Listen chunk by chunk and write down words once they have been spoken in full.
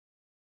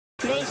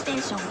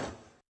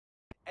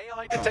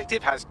AI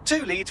detective has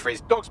 2 leads for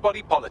his dog's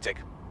body politic.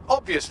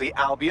 Obviously,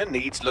 Albion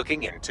needs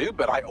looking into,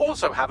 but I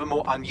also have a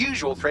more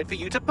unusual thread for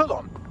you to pull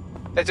on.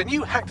 There's a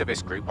new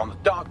hacktivist group on the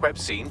dark web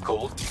scene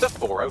called the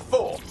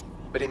 404.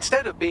 But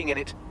instead of being in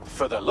it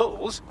for the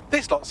lulz,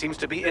 this lot seems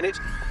to be in it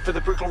for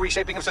the brutal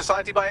reshaping of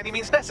society by any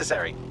means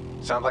necessary.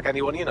 Sound like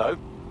anyone you know?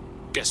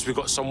 Guess we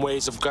got some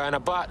ways of going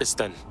about this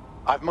then.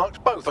 I've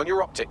marked both on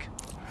your optic.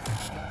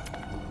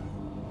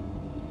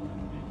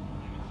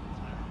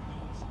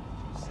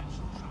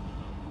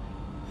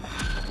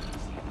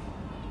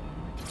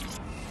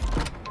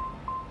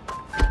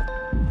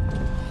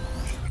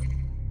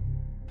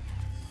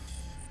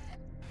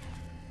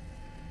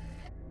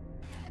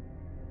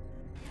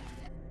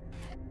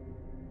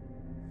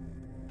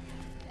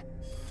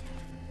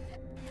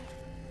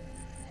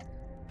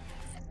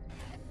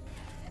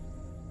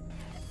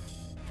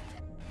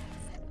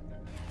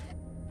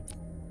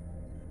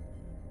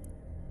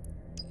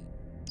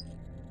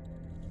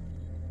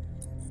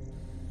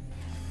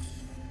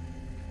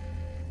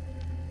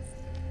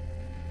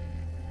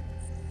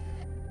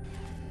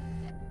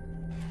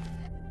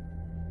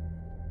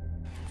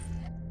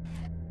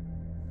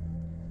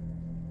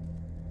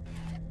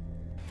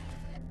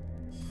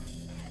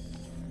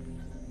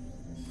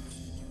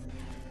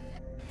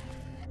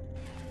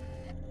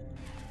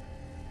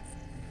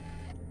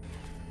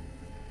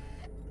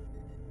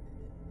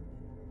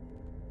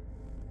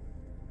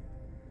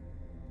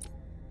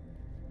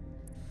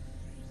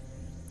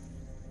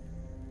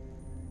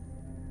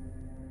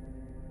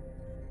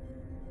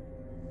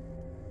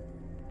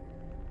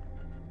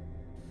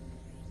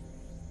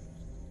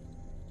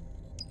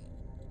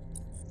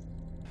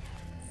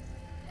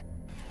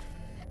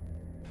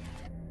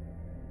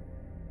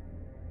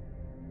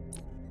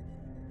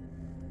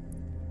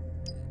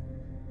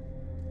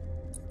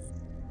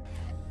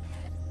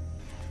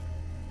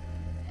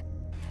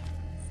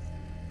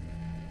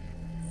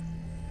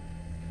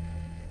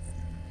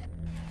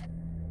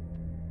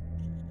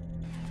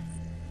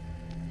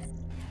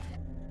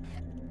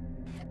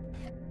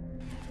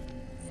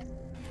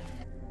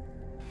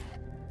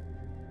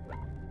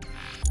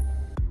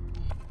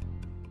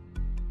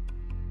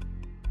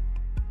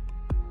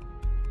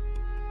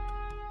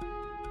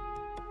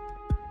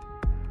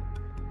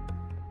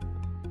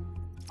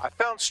 I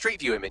found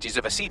Street View images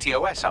of a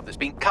CTOS hub that's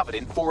been covered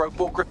in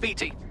 404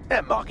 graffiti.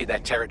 They're marking their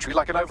territory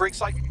like an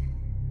overexcited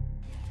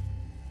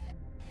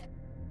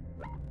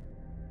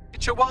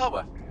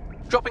Chihuahua.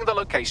 Dropping the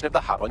location of the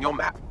hub on your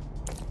map.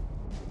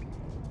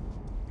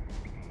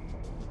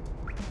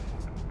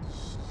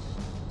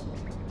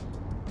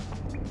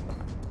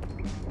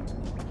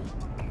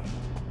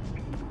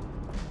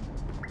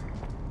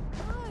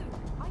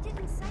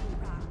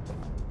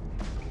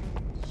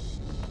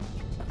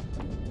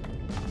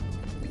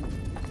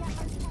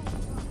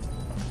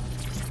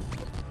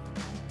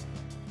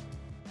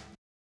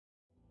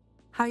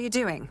 How are you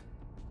doing?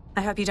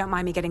 I hope you don't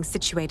mind me getting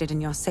situated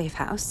in your safe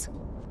house.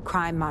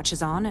 Crime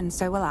marches on, and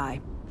so will I.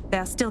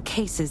 There are still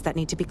cases that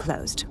need to be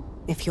closed,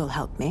 if you'll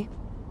help me.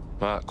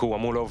 Cool,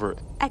 I'm all over it.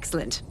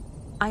 Excellent.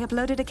 I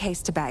uploaded a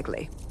case to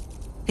Bagley.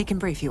 He can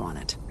brief you on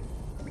it.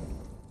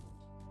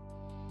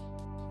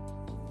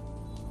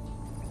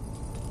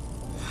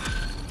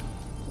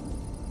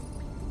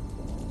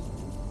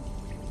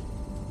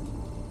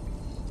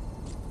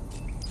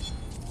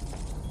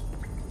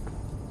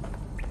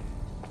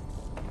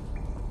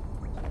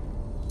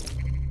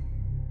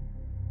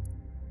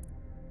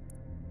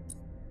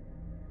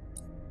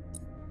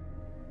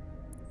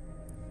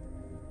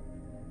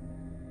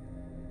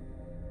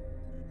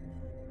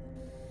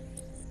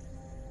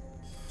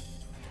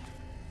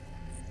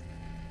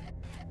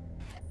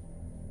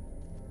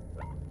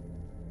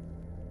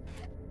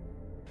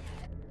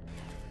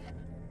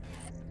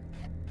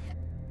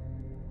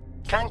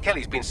 Clan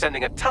Kelly's been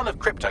sending a ton of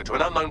crypto to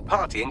an unknown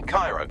party in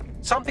Cairo.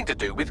 Something to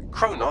do with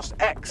Kronos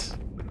X.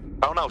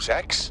 Kronos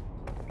X?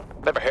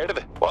 Never heard of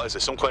it. What is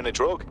it, some kind of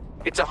drug?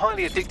 It's a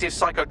highly addictive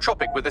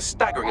psychotropic with a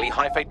staggeringly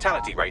high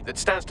fatality rate that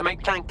stands to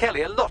make Clan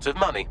Kelly a lot of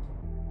money.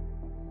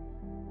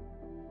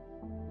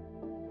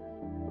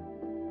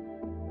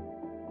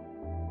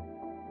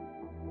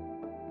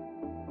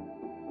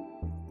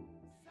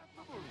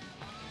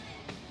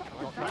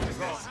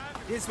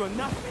 This one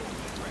nothing.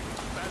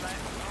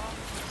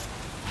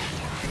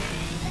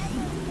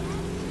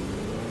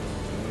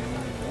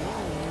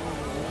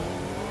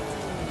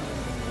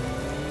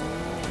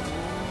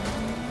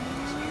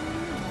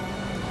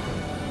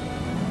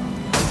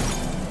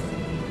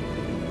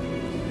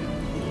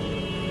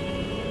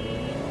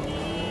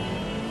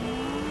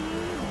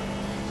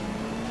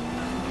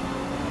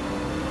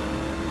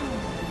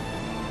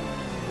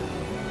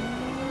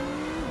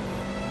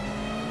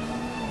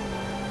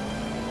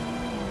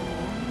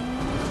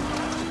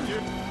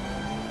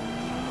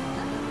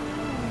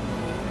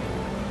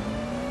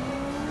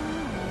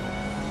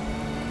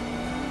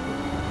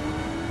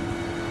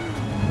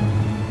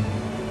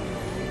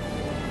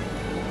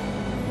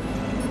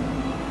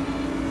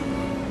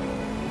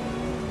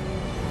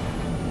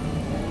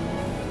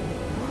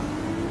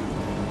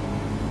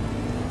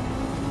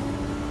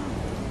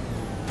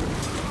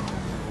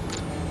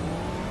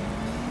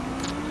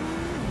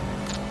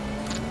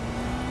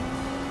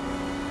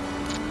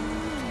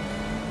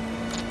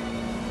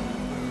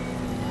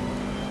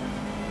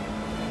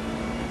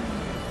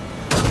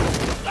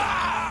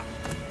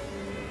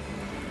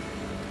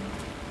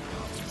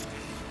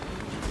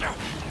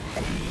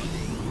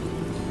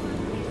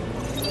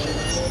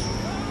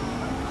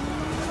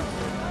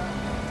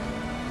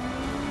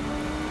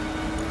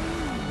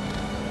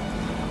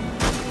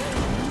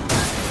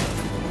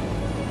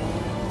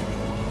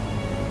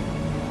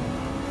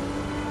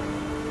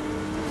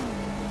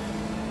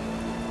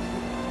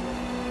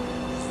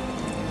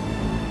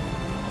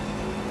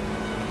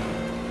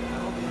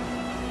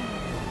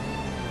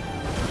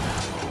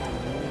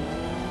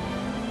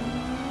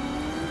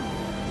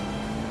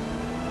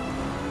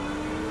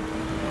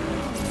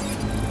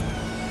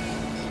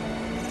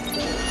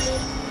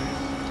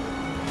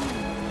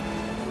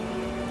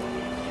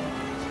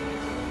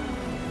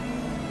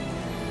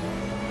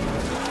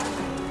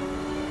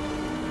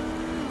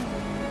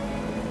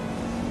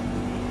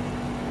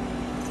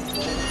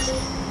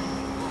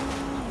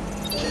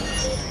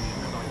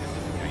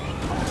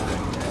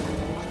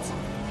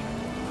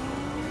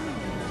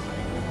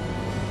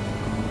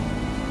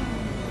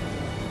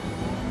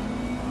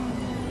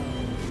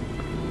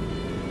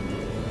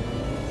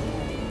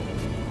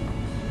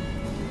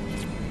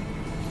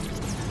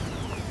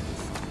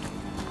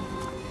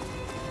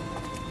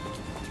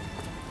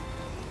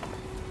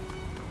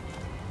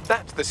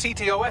 That's the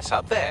CTOS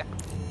up there.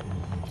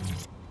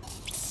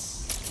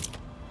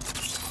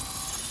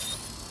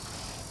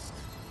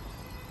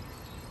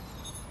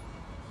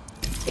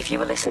 If you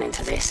were listening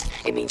to this,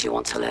 it means you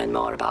want to learn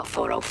more about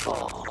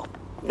 404.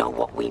 Know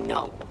what we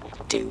know.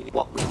 Do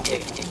what we do.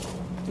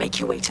 Make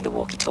your way to the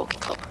Walkie Talkie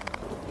Club.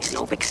 It's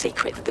no big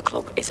secret that the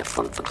club is a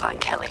front for Klein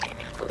Kelly,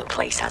 but the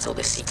place has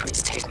other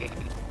secrets too.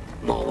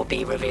 More will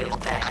be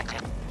revealed there.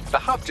 The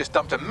hub just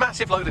dumped a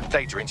massive load of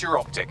data into your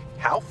optic.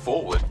 How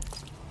forward?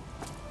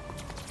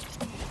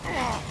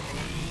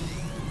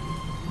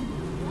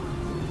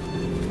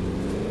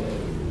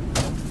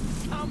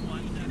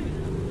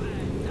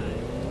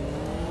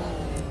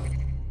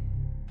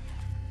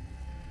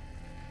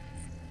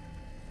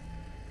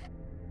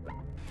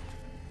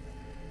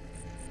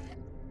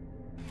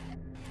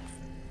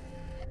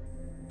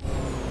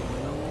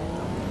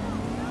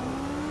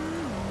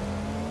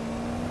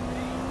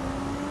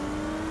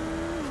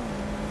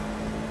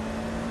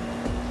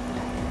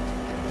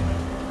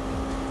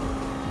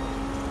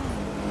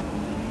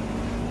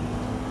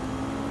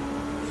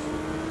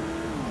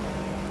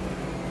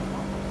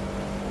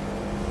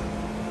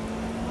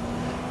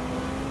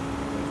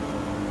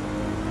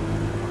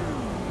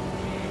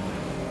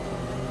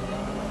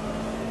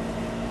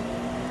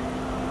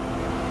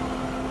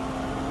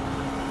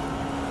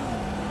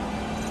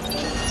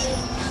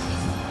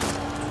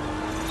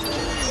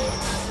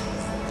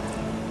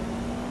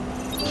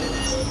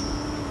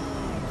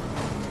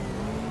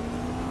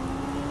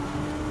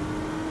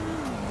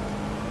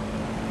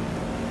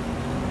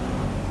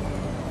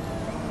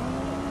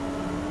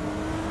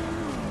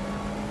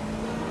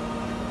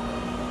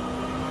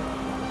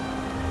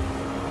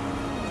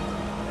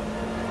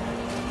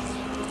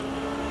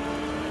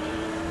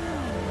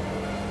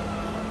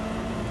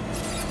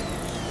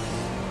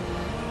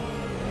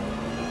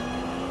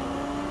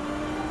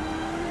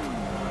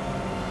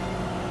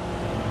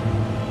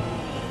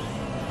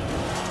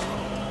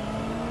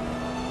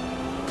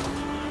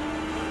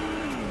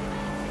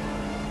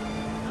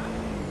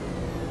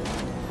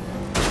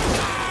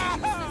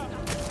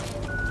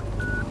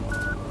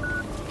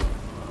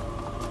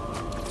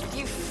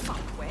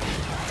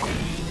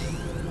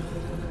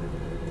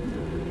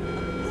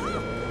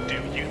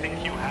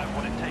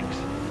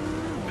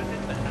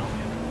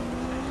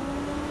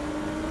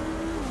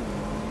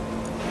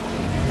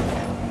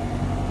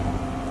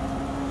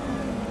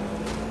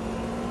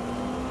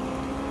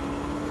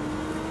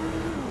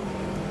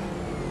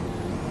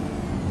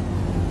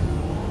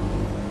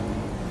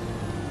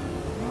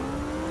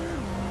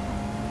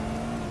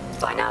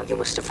 By now, you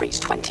must have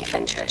reached 20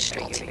 Fenchurch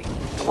Street.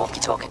 The Walkie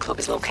Talkie Club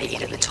is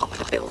located at the top of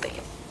the building.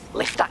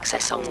 Lift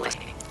access only.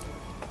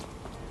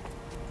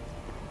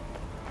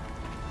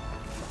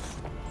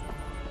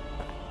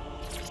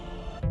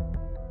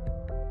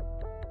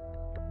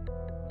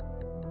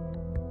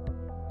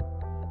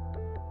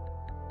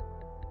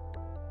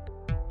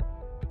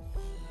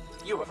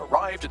 You have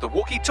arrived at the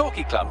Walkie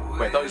Talkie Club,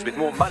 where those with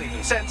more money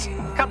than sense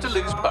come to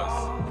lose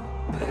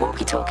both. The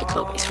Walkie Talkie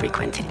Club is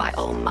frequented by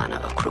all manner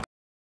of crooked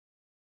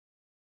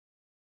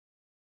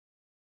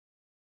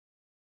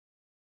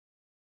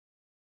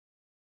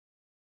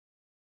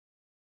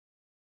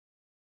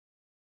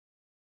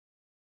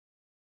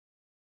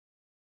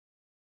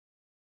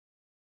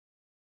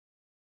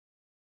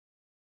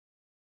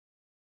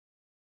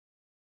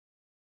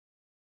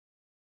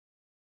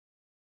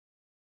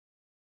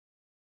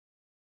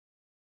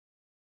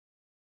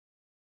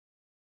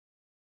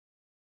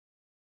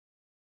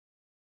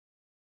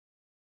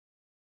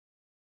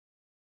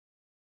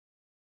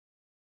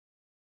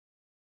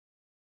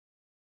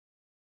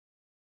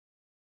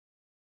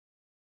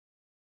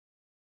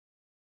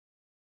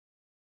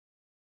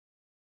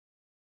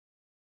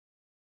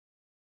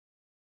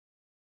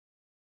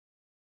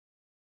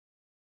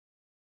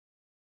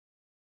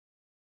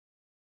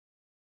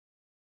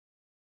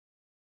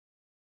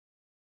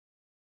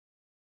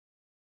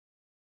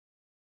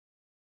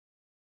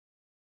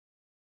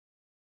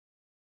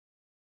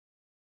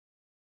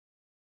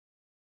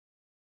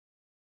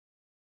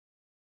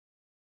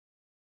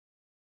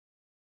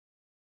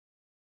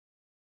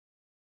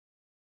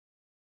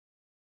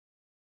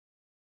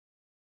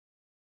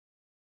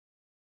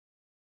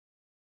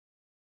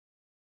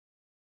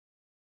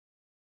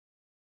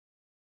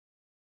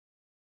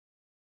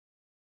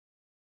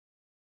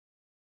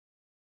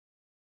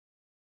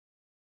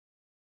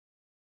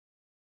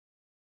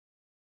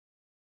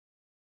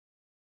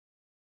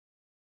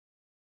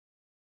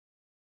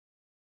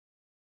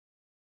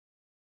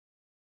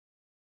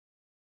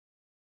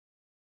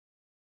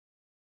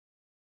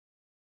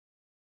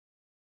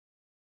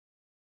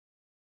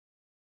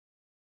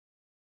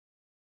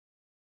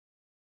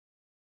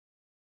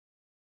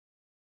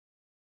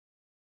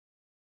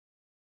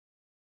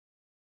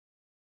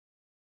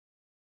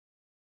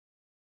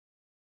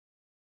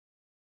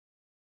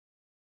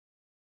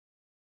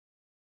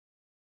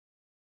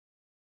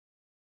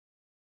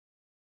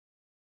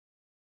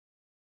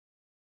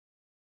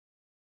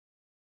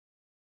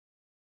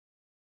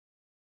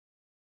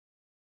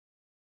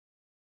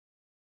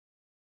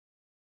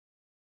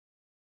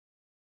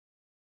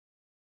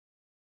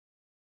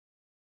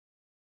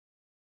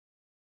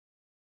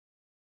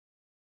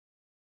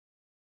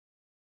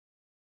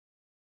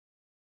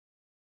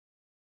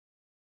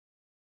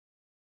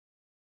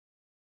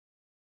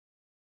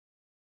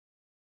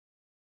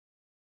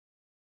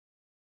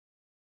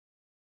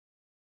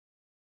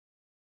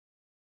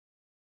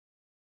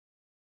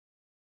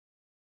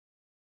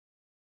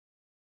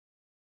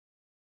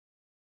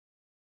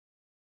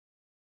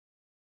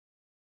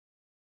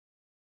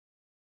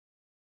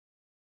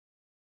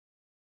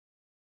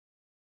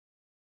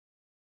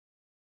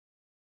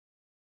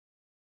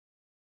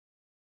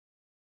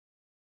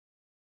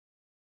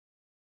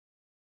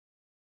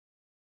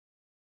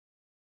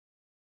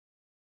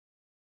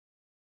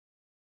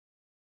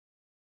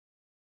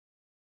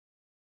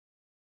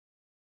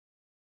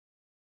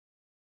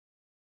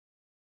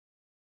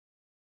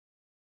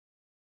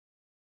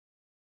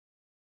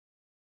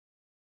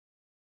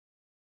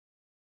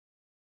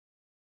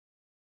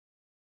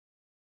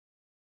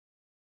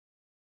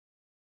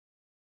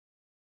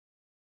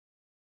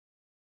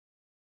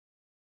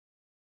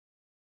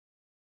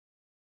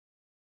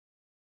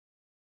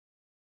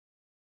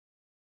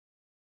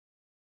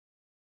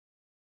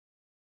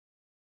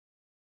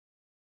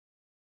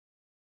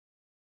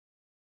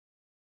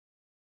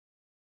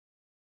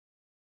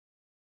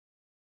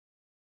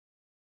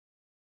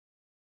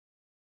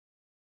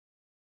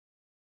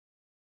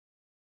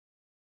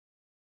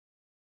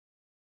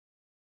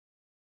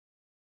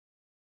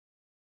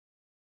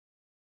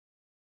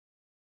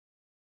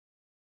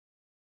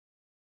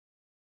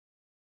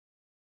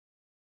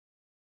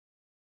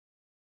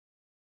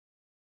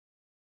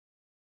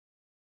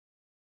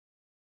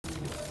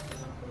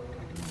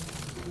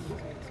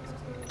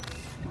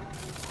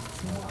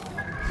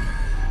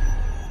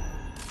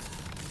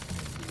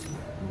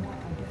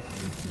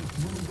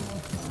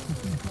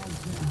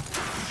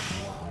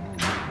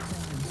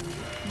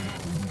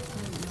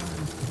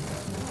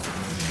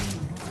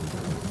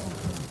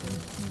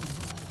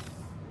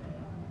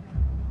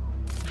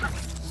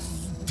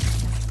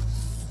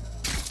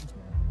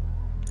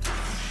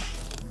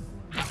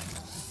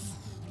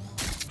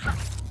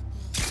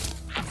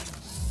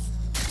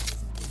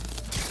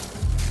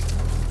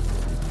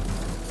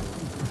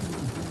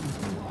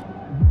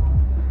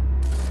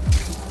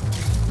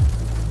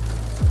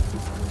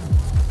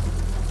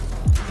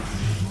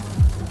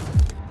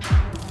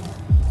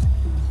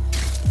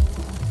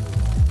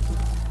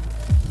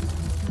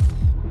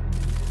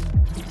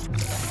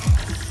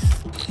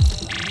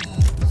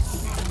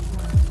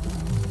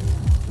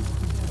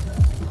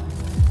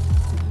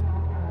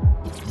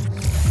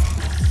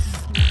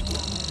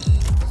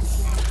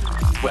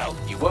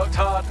worked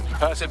hard and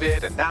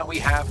persevered, and now we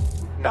have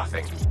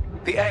nothing.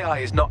 The AI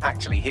is not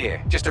actually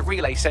here, just a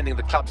relay sending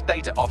the club's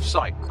data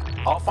off-site.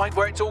 I'll find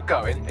where it's all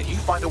going, and you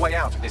find a way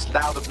out of this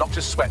loud,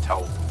 obnoxious sweat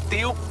hole.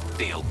 Deal?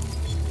 Deal.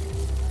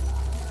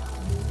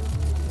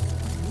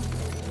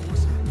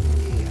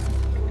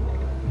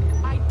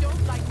 I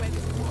don't like where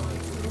this is going.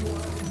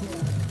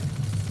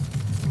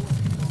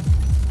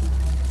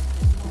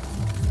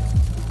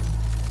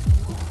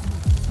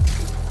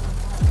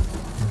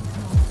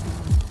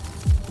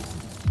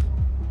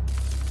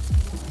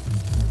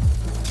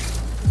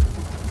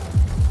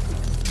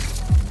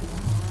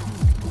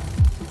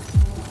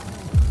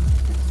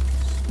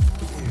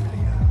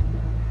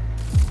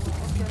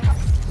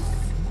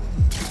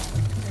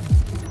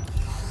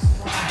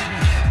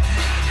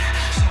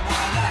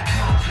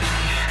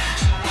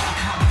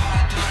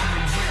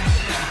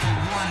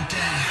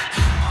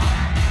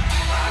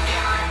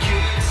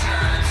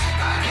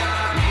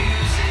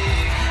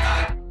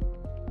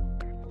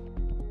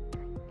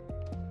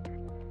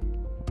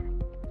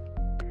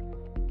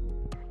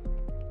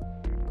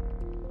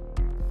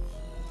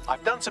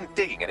 I've done some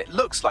digging, and it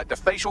looks like the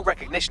facial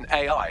recognition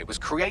AI was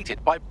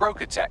created by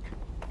Broker Tech.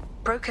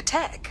 Broker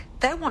Tech?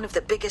 They're one of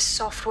the biggest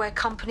software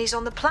companies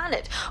on the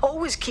planet.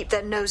 Always keep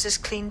their noses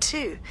clean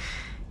too.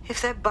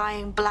 If they're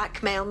buying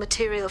blackmail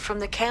material from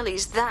the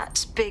Kellys,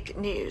 that's big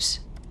news.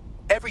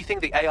 Everything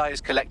the AI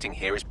is collecting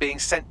here is being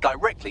sent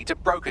directly to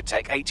Broker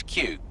Tech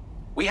HQ.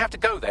 We have to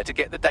go there to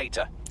get the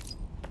data.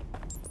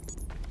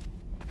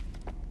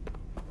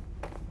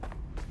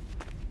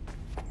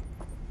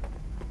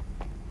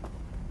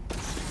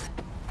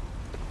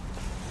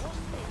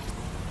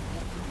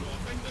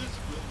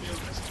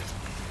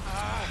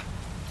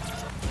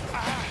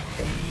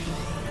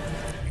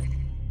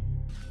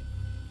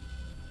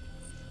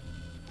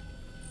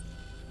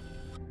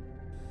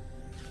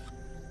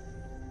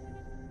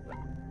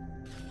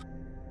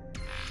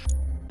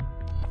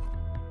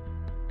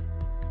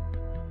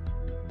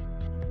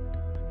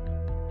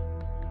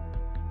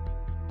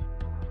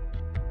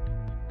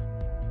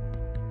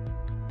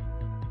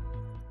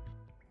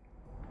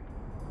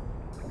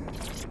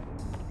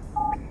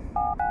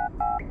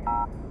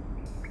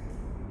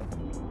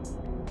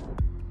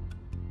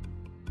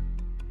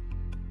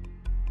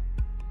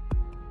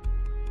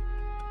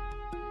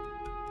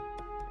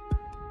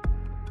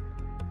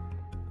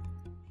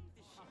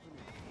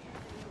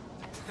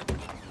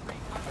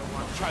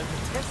 Trying to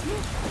test me?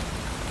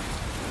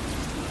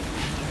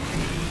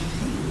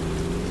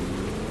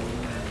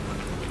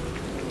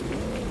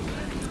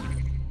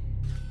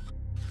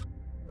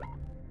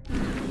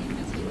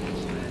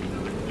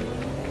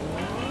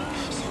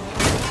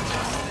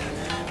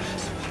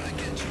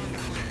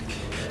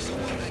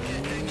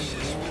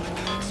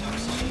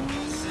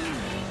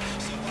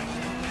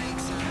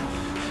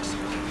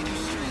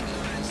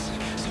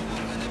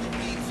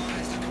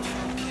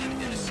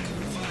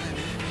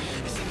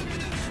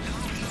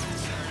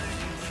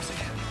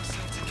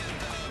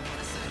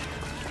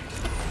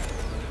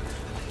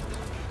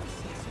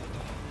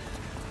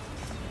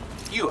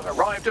 You have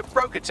arrived at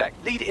Broker Tech,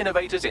 lead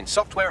innovators in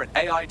software and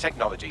AI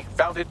technology,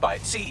 founded by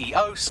its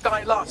CEO,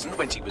 Sky Larson,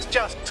 when she was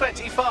just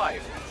 25.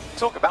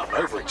 Talk about an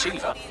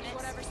overachiever.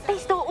 They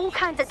store all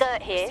kinds of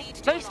dirt here,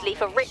 mostly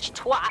for rich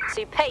twats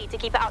who pay to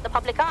keep it out the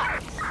public eye.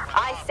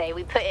 I say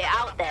we put it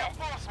out there.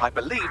 I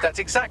believe that's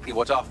exactly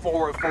what our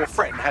 404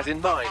 friend has in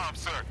mind.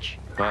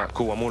 Alright,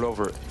 cool, I'm all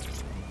over it.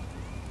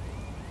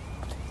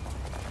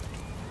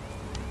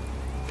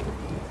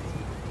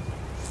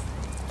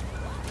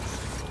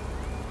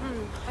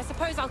 I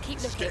suppose I'll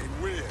keep looking.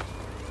 Getting weird.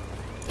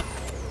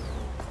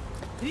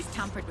 Who's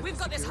tampered with We've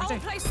got this security?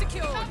 whole place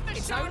secured.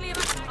 It's only a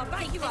matter. I'll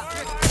back you up.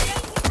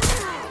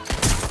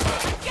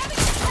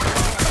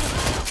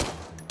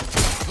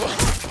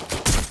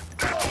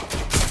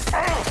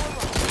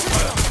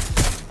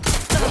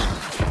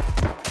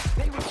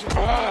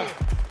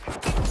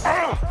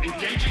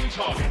 Engaging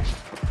target.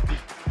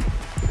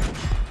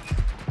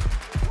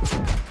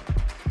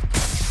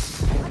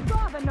 I'd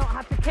rather not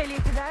have to kill you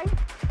today.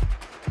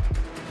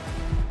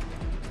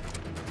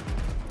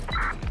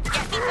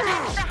 Getting some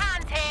extra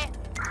hands here.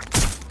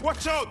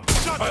 Watch out!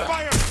 Shots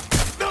fired!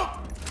 No!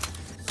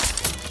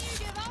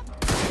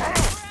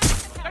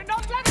 They're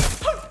not letting.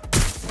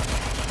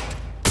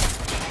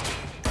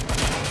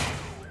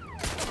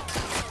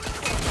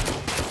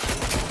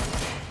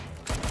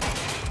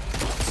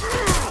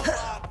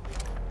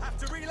 Have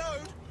to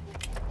reload!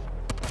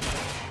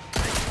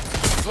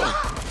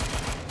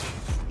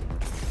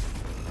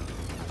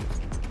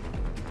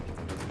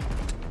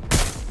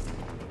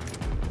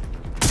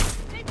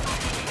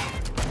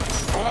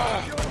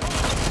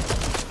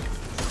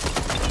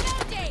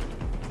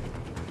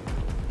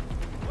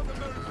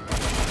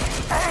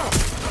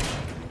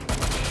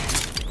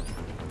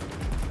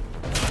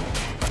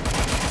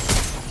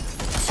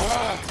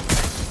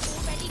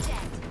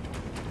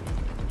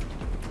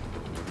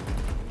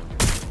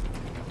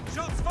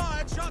 Shots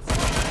fired! Shots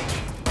fired!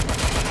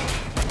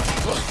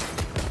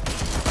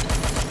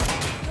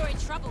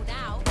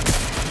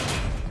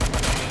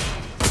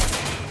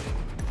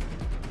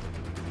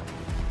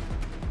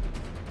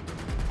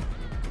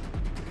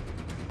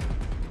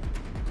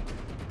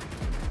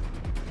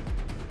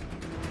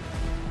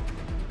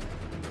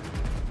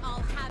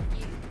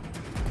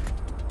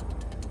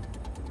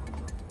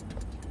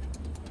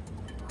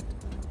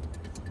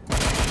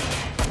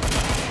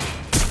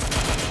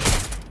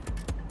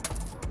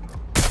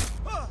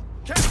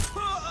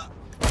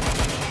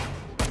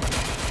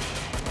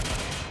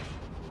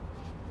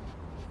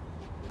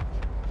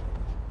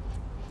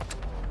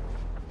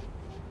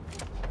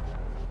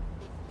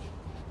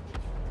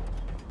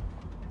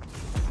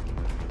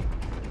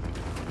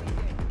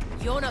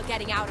 You're not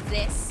getting out of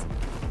this.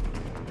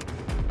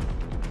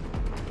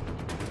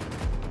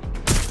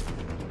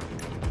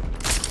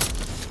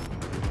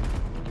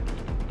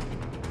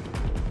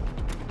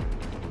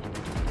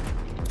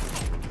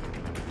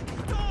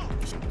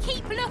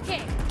 Keep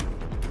looking!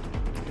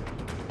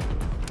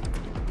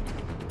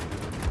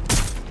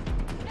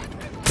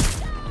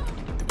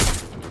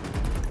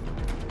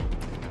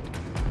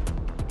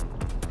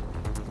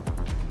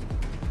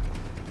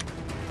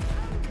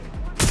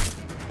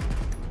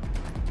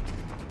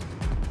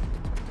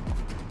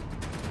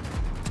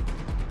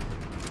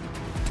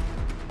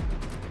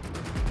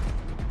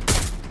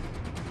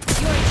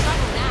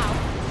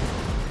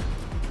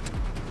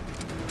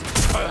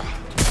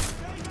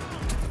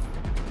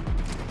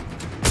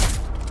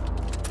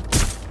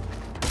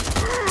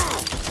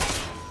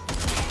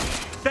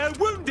 They're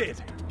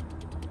wounded!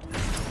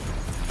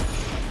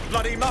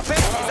 Bloody muppet!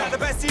 Is that the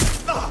best you...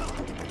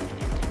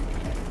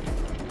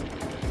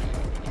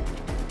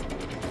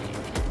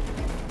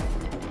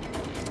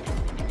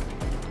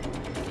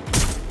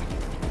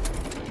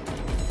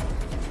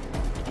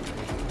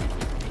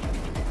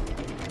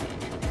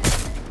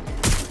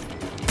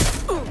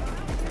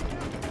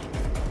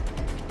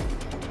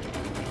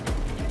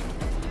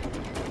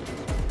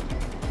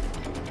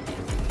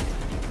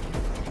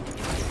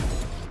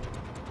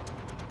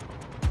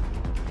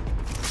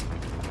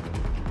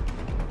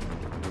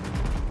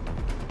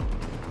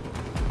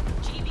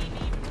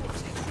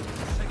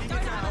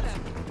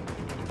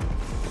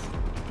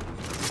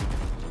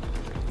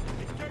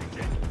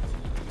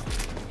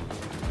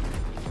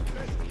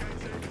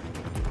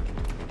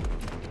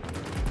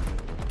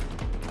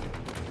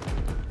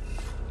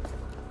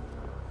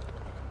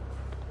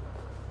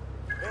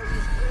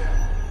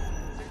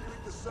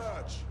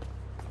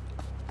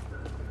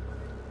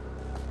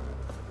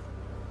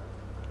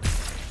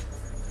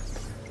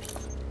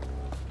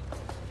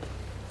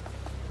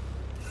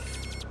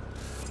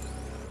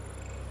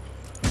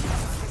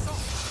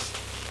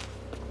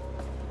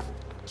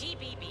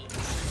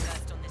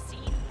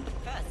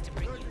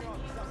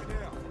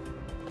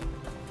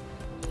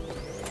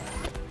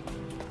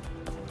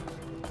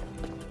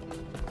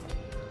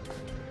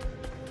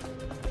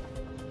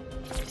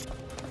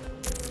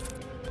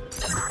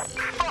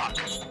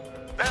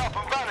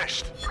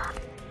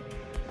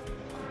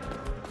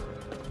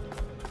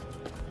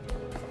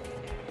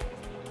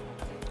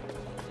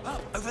 Oh,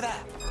 over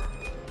there.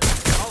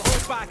 I'll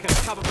hold back and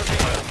cover for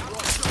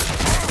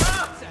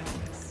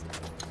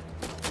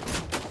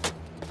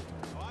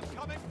I'm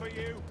coming for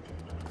you.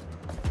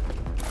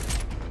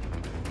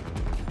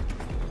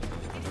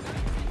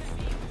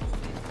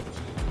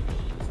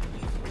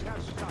 We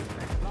have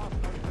suspect last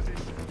known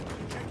position.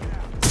 Check it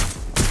out.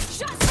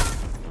 Shut up!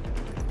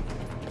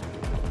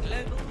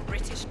 Global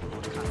British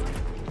Broadcasting.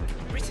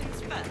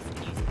 Britain's first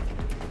news.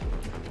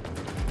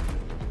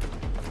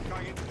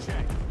 Going into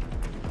check.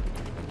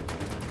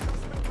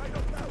 Suspect right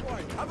off that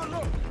way. Have a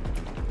look.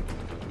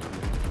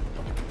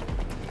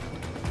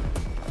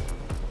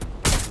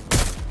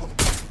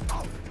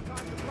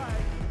 Time to play.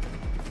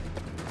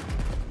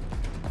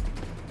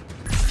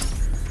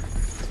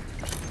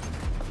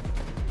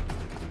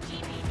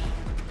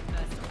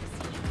 First on the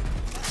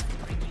scene. First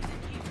to bring you the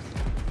news.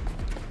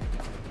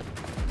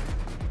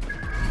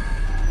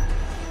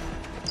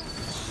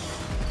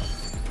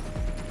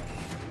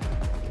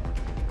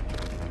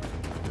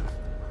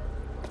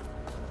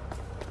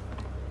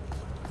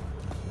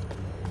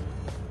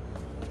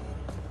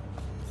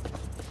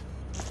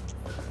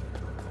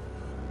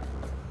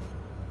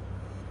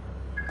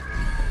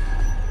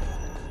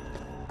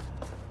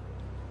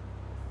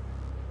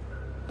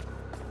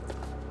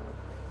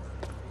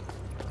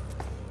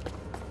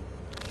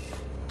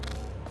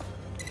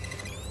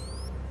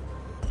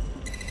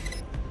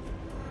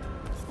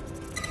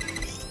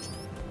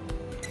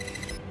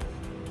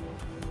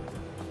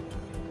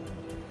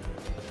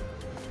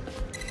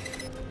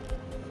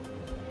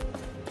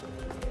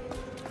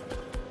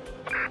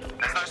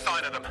 There's no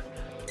sign of them.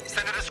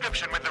 Send a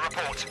description with the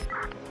report.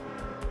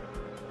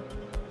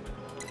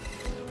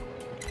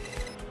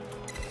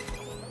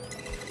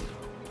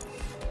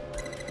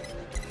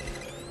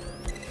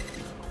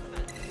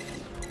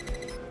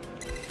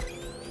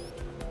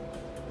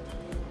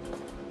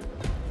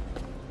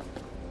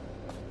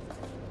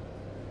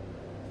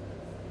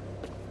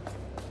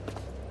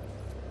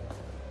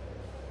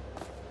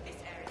 This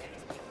area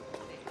is being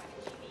recorded by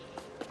the GB.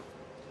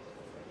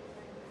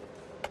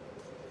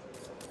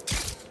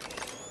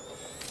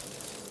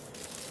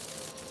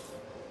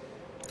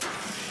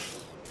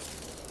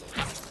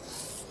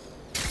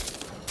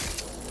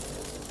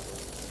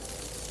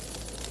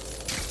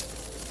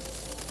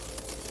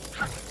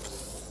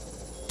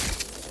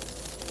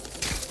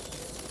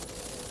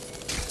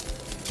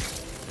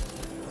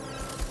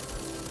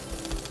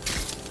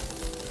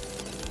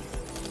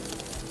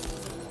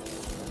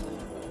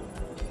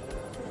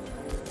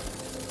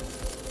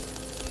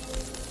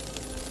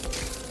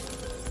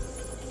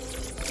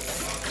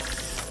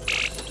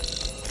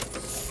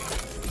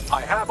 I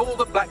have all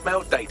the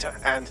blackmail data,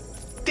 and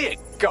dear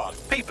God,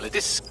 people are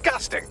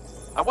disgusting.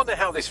 I wonder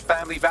how this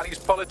family values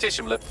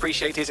politician will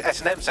appreciate his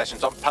S&M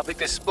sessions on public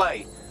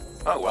display.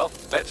 Oh well,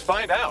 let's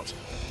find out.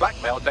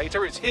 Blackmail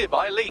data is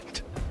hereby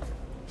leaked.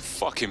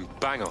 Fucking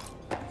banger.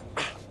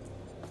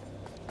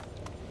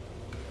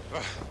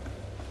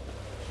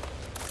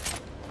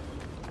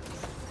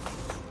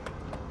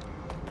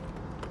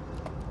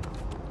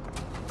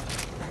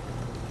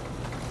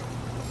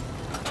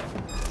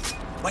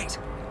 Wait.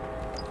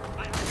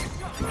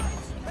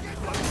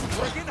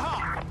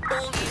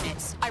 All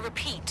units. I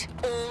repeat,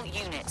 all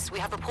units. We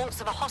have reports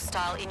of a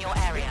hostile in your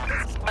area.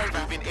 Over.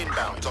 Moving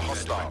inbound to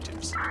hostile.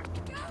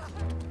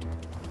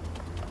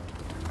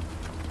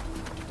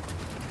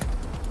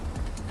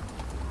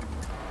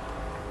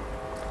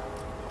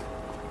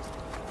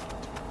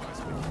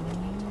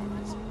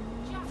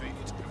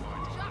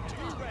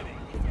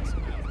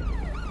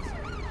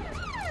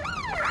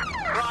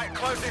 Right,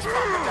 close this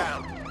fucker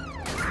down.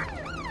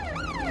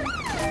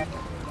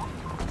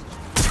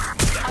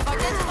 I've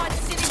identified a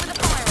city with a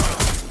firearm.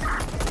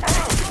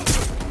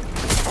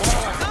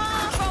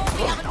 Control,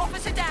 we have an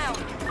officer down.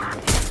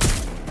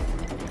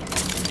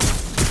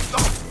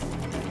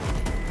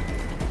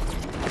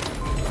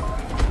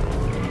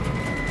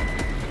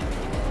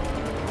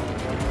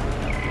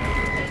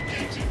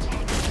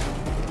 Target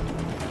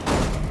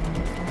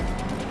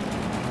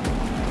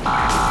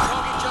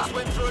just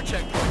went through a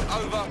checkpoint.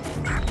 Over.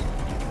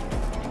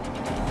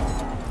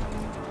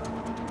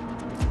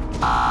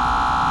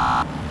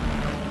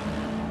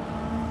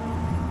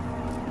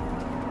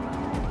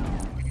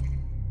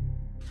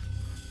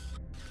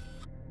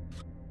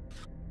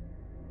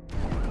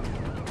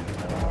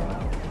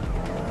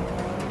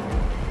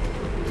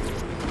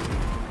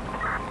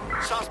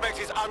 Suspect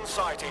is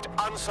unsighted.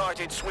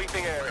 Unsighted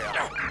sweeping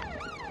area.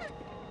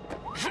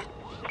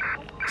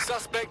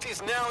 Suspect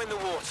is now in the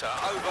water.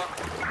 Over.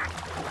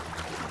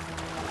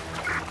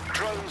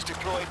 Drones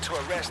deployed to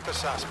arrest the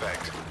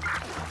suspect.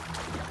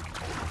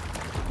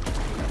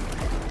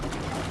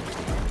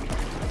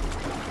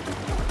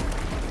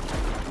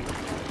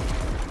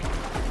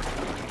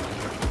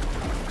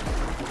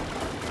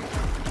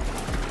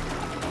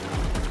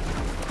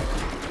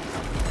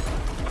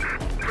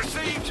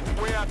 Received.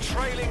 We are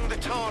trailing the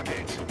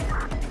target.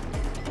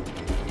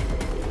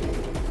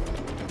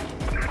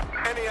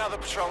 Any other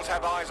patrols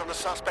have eyes on the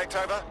suspect?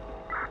 Over.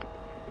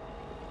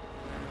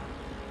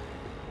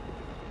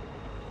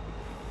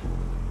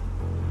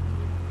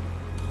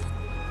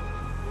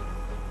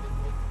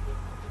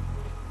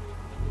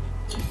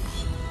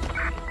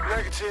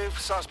 Negative.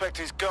 Suspect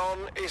is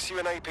gone. Issue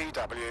an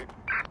APW.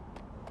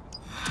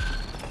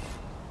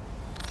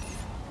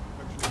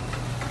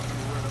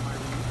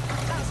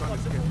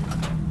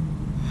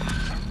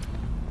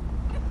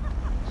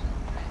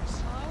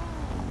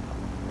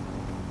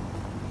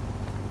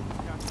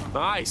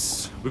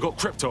 Nice. We got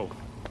crypto.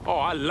 Oh,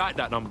 I like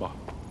that number.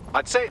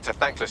 I'd say it's a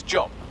thankless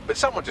job, but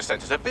someone just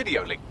sent us a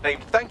video link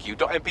named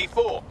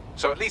thankyou.mp4,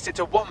 so at least it's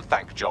a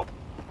one-thank job.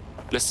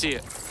 Let's see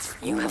it.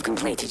 You have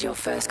completed your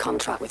first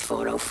contract with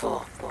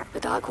 404, the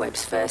dark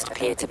web's first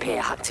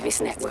peer-to-peer hacktivist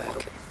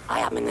network. I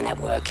am in the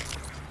network.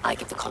 I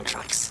give the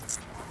contracts.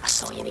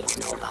 That's all you need to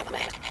know about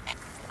me.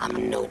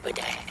 I'm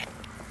nobody.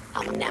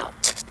 I'm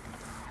Nout.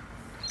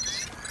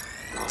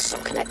 I'm also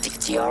connected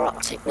to your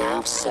optic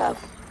now, so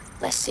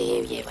let's see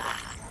who you are.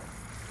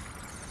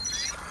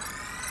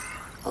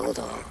 Hold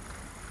on.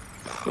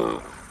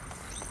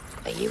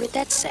 Are you a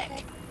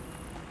DedSec?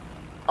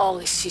 Oh,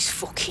 this is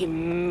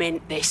fucking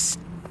mint, this.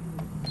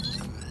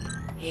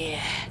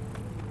 Yeah,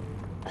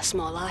 that's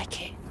more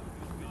like it.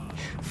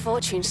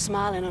 Fortune's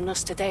smiling on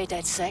us today,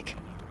 DedSec.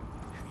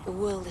 The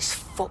world is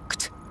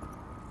fucked,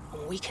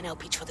 and we can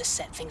help each other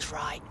set things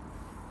right.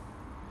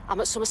 I'm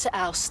at Somerset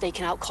House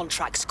staking out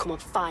contracts. Come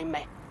and find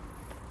me.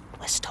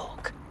 Let's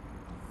talk.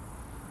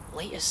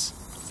 Laters.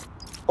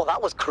 Well,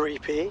 that was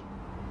creepy.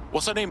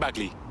 What's her name,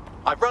 Bagley?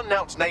 I've run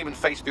Nout's name and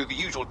face through the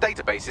usual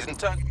databases and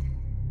turned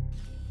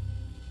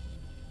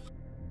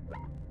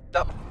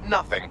up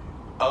nothing.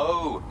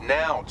 Oh,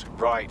 Nout.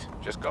 Right,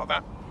 just got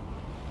that.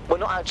 We're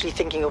not actually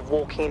thinking of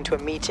walking into a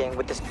meeting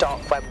with this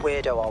dark web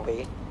weirdo, are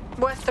we?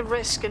 Worth the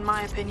risk, in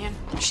my opinion.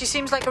 She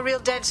seems like a real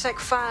DedSec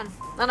fan,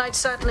 and I'd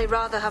certainly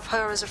rather have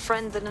her as a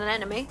friend than an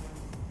enemy.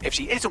 If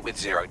she isn't with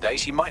Zero Day,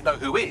 she might know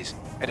who is.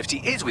 And if she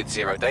is with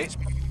Zero Day, it's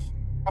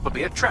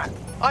probably a trap.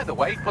 Either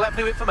way, we'll have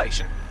new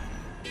information.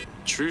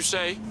 True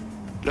say.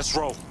 Let's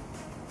roll.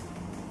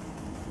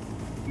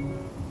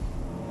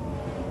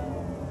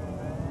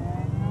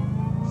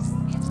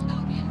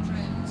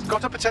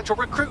 Got a potential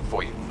recruit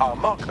for you. I'll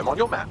mark them on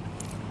your map.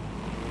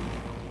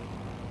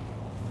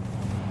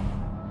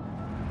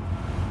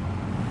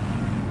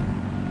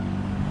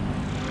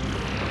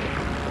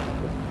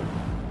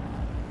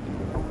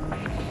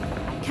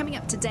 Coming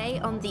up today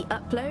on The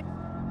Upload.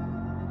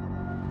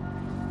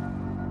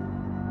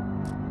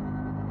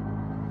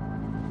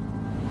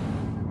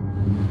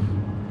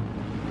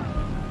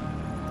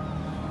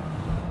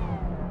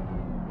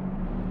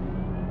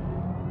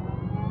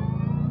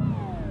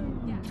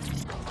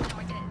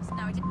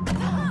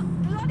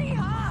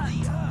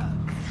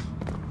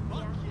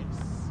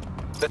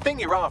 The thing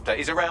you're after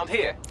is around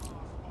here.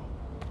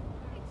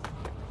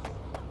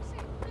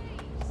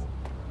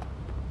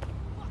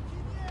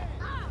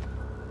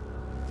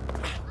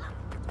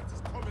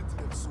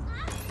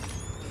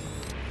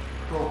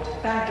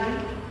 Brought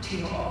badly to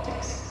your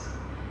optics.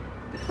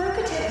 The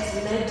Procative is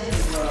led to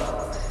the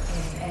world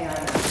in AI.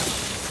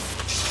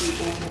 The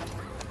auto.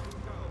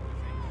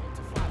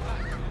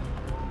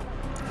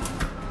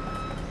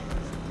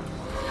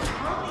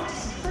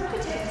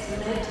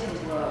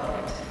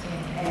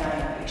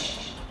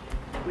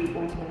 We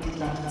automated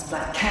London's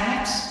black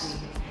cabs, we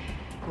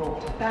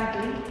brought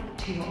badly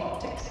to your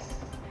optics.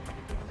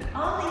 But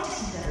our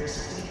latest endeavours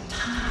have been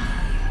tiny.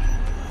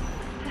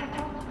 They're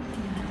probably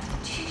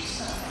united two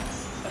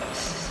sides of a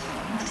system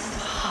that is the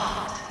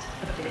heart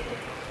of it.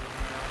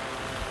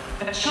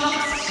 A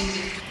chance to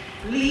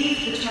leave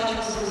the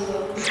troubles of the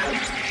world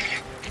behind.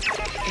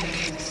 But a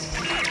new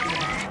society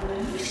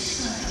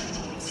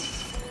needs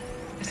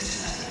a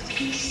society of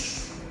peace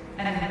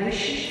and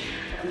ambition,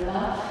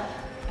 love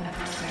and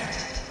prosperity.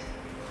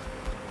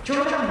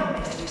 Join our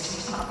members to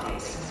receive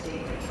updates from the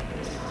daily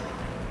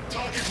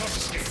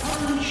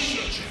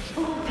unleash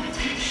full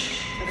potential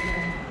of your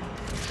mind.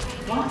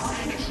 Once the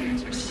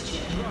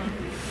procedure, you can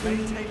be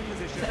free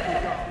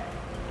forever.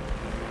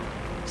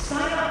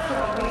 Sign up for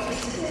our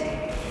waitlist today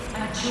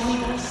and join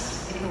us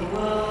in the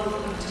world of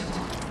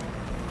tomorrow.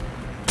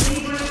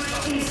 Daybreak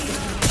is the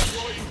future.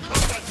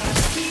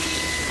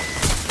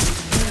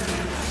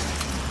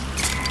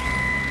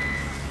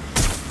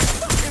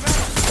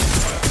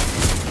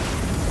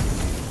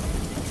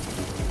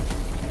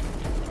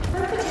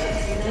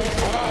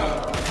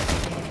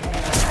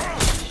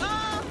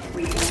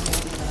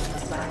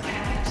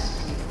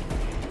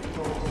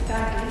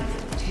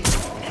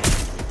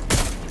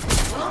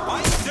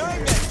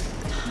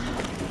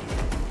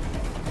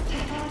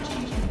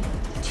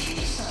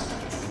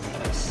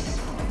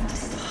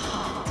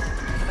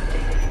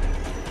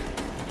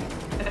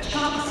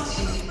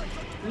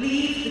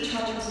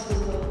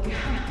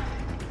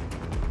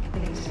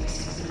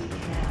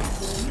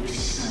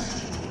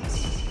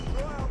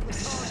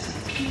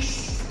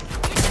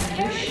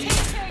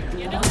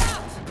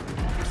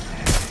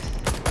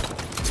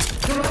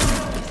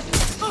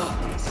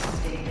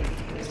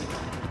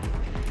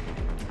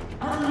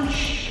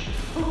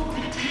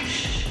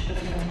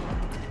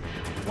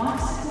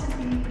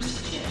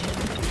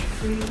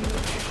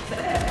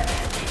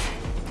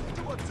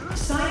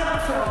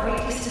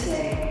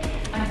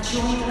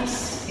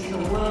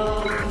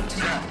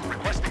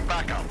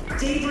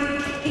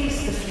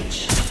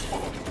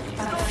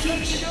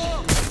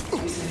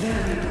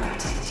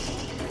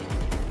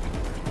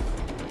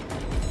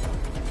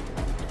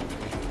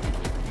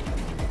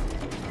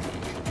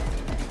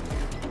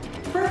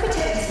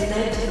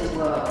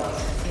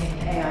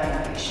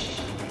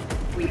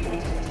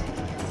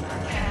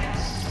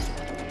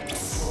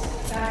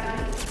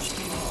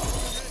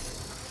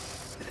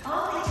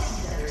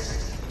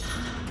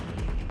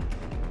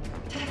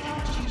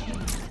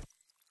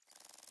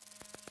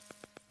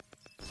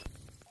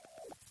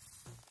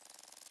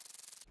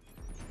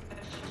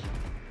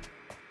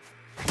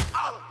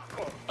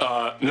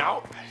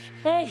 Now?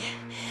 Hey,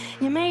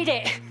 you made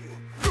it.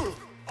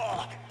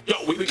 Yo,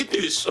 we could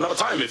do this another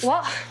time if...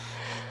 What?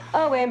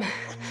 Oh, him.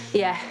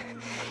 Yeah,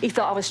 he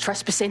thought I was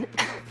trespassing.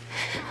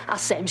 I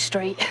set him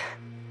straight.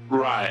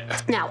 Right.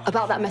 Now,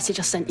 about that message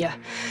I sent you.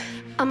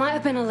 I might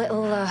have been a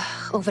little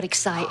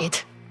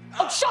overexcited.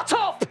 Oh, shut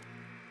up!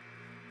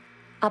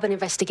 I've been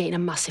investigating a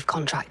massive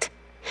contract.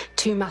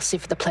 Too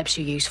massive for the plebs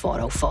who use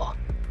 404.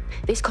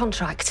 This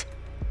contract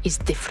is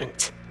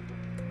different.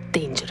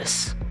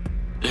 Dangerous.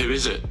 Who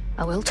is it?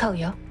 I will tell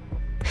you.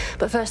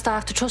 But first I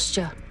have to trust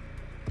you.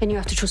 And you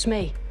have to trust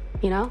me,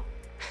 you know?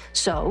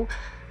 So,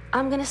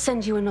 I'm gonna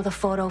send you another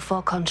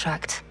 404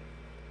 contract.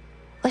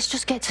 Let's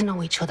just get to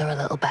know each other a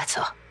little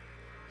better.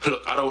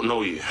 Look, I don't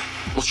know you.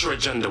 What's your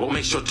agenda? What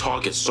makes your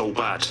target so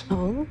bad?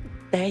 Oh,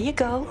 there you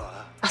go.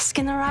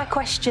 Asking the right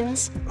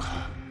questions.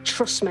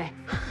 Trust me.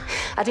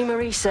 I do my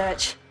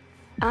research.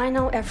 I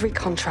know every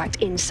contract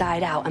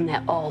inside out and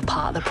they're all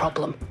part of the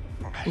problem.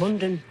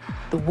 London,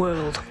 the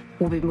world,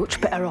 will be much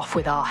better off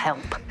with our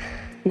help.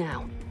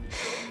 Now,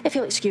 if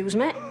you'll excuse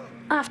me,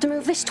 I have to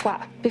move this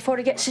twat before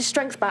he gets his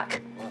strength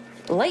back.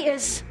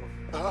 Laters.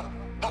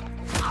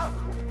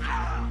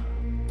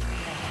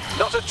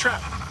 Not a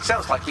trap.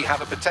 Sounds like we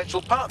have a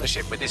potential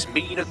partnership with this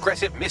mean,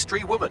 aggressive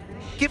mystery woman.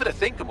 Give it a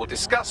think and we'll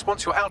discuss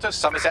once you're out of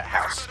Somerset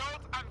House.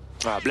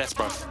 Bless,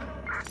 bro.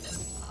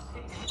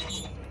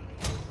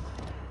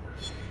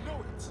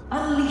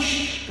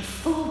 Unleash the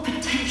full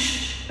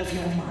potential of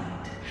your mind.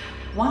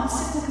 One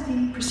simple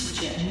convenient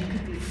procedure and you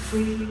could be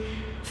free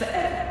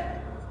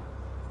forever.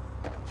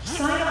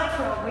 Sign up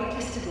for our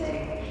waitlist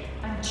today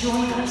and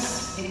join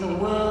us in the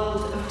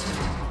world of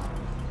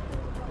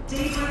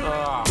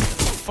tomorrow. What the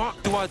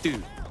fuck do I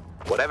do?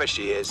 Whatever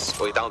she is,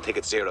 we don't think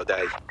it's 0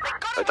 day.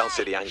 I don't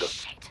see the angle.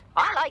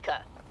 I like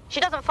her. She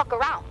doesn't fuck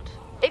around.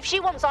 If she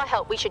wants our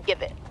help, we should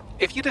give it.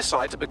 If you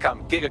decide to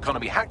become gig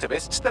economy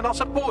hacktivists, then I'll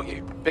support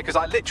you, because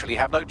I literally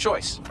have no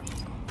choice.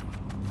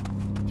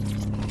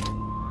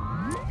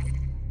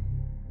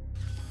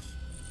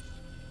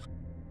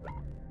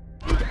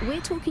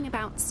 we're talking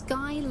about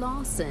Skye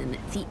Larson,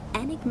 the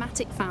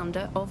enigmatic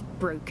founder of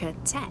Broker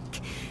Tech.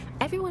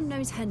 Everyone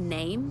knows her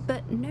name,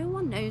 but no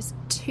one knows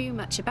too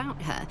much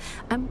about her.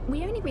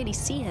 We only really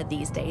see her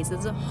these days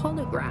as a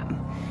hologram.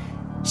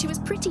 She was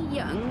pretty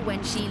young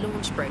when she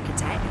launched Broker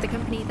Tech, the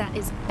company that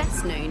is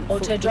best known for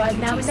Auto-drive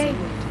now introducing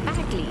enabled.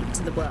 Bagley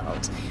to the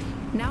world.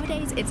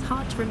 Nowadays, it's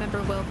hard to remember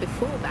a world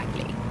before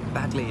Bagley.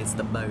 Bagley is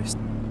the most.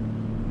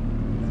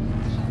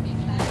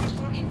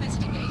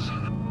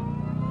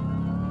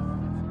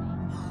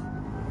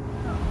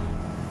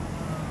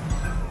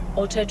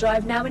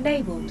 Auto-drive now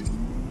enabled.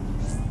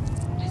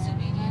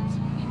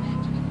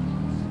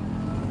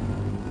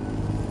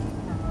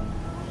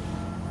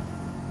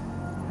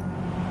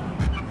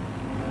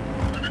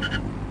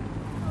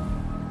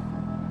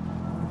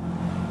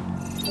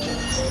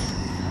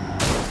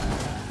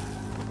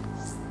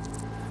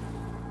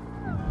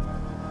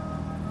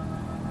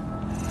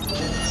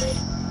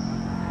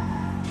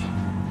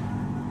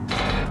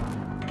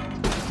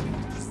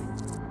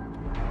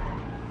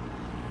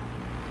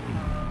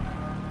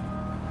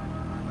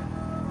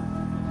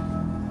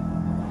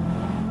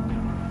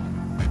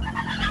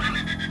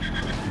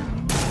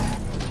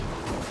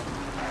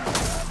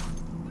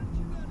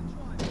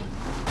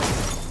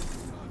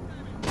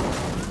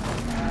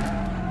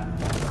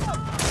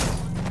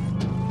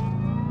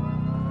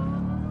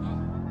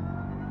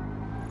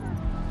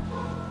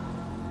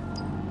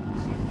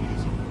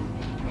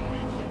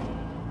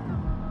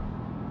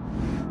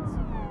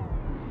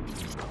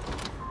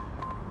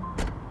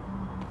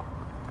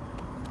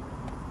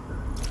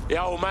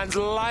 Yo, man's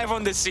live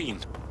on the scene.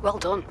 Well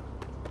done.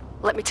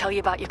 Let me tell you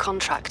about your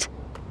contract.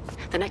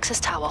 The Nexus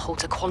Tower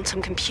holds a quantum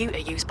computer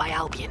used by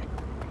Albion.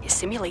 It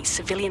simulates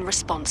civilian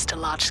response to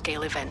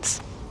large-scale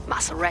events.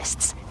 Mass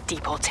arrests,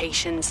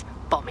 deportations,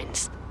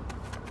 bombings.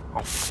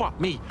 Oh,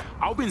 fuck me.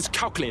 Albion's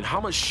calculating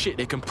how much shit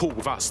they can pull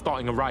without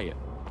starting a riot.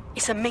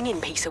 It's a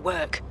minging piece of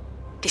work.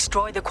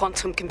 Destroy the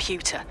quantum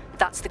computer.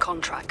 That's the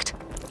contract.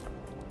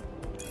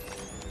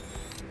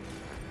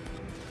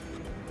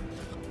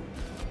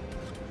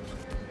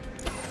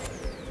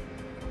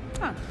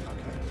 Huh.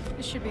 Okay.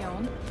 This should be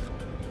on.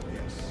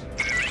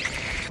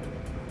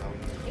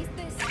 Is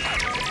this...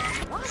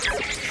 What?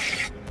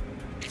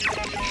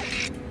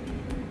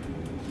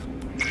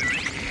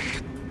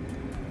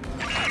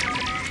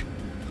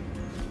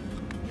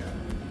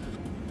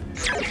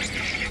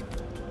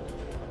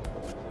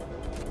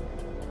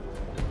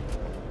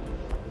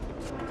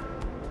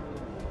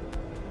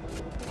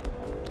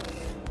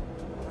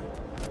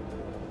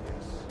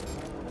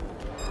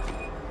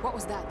 What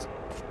was that?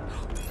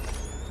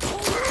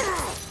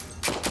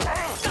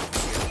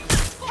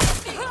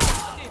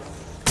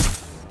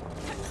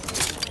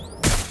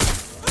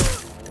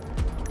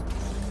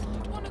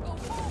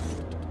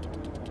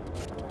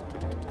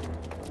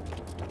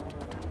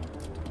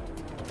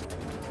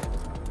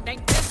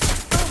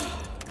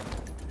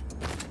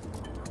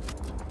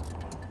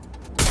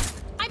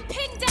 I'm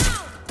pinned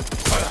down!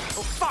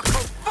 Oh fuck!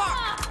 Oh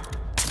fuck!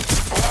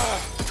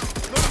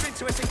 Move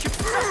into a secure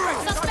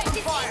Suspect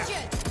is fire.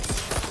 injured!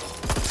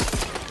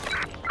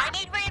 I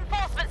need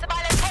reinforcements at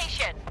my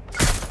location.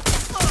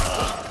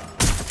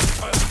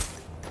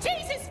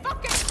 Jesus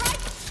fucking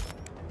Christ!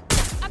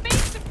 I'm being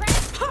suppressed!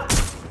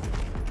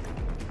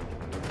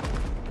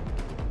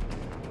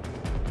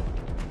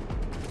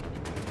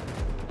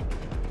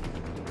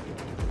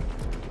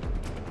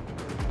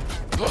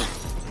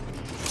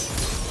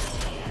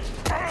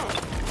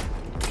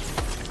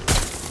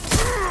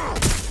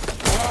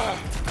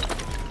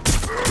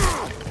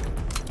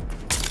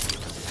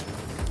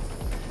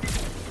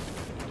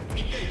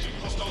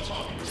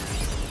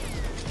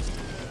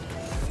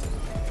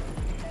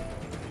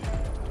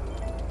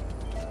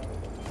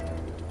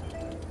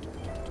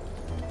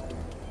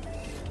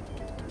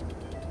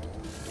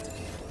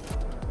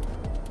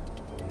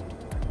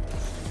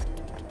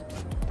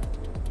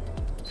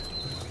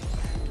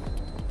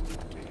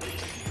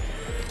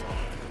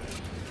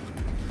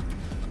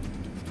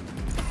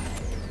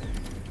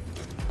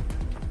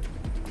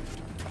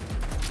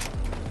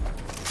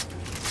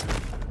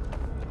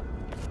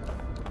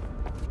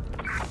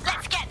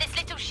 Let's get this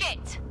little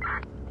shit.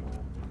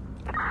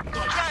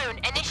 Drone,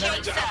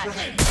 initiate search.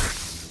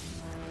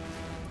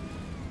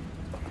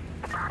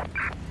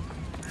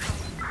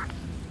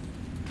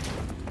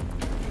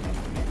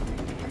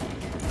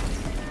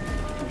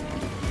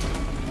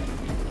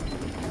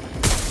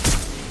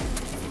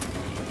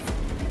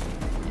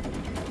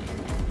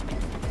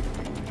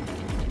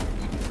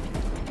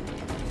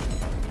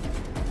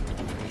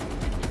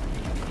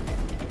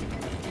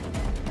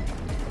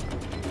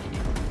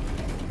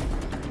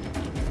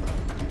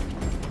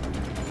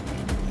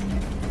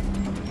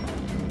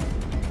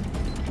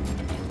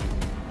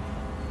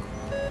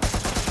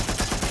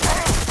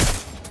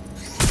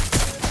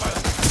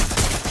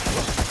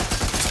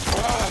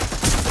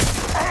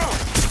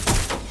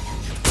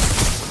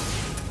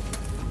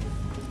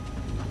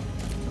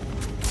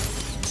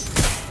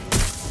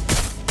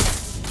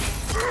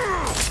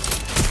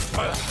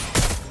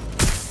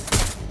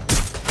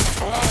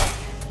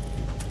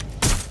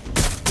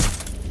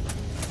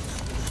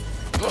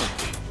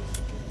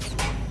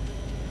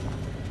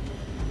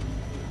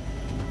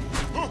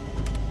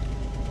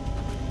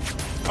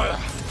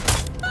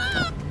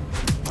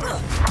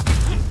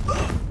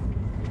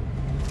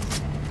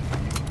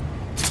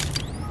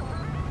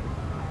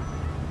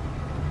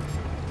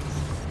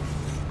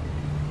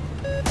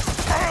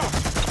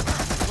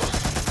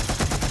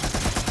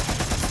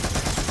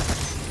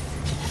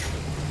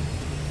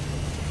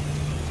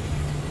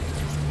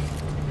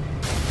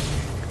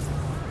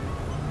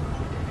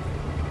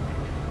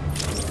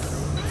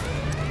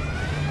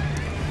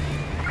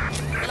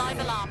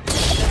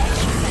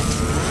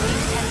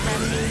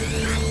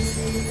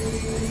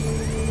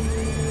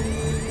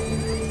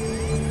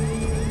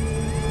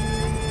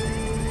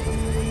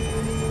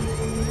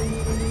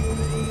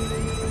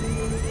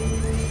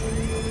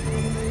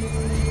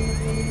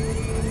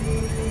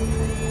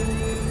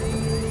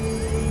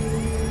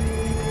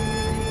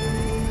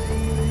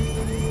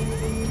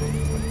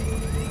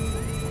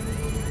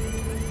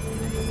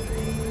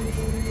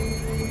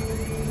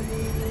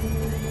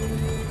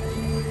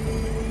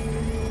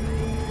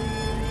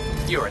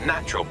 You're a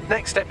natural.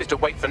 Next step is to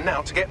wait for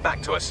Now to get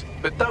back to us.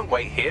 But don't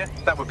wait here.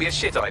 That would be a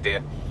shit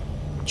idea.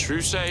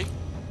 True say.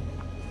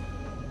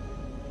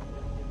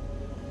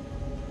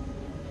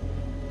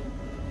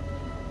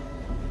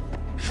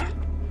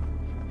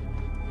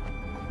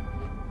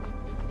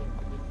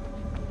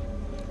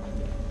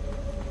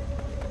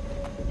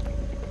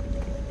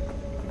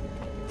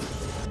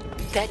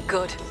 Dead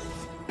good.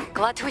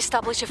 Glad to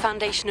establish a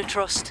foundation of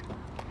trust.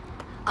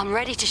 I'm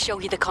ready to show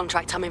you the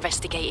contract I'm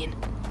investigating.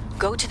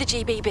 Go to the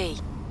GBB.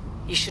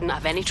 You shouldn't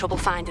have any trouble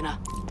finding her.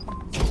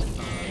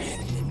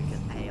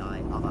 Significant AI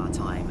of our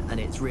time, and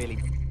it's really...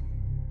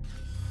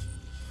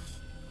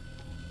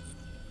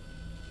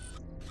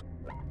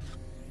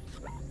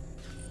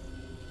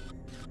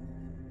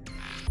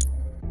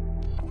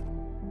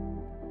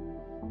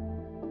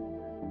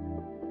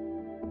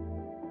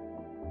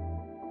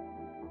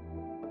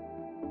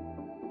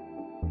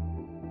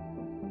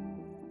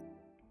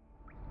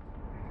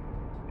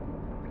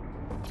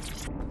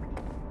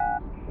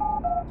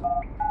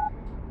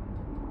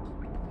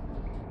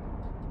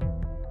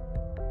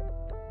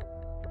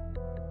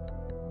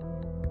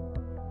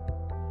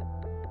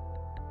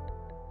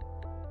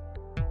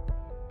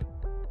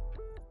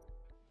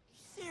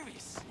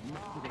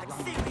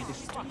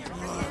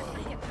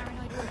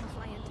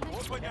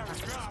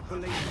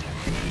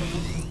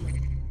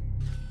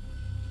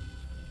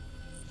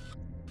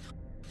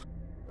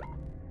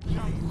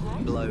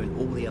 blown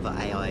all the other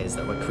AIs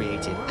that were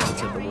created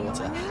out of the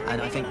water,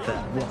 and I think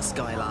that what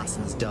Skye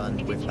Larson's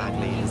done with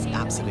Bagley is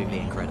absolutely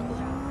incredible.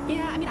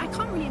 Yeah, I mean, I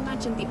can't really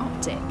imagine the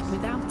optic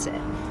without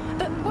it.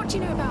 But what do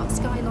you know about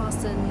Skye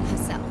Larson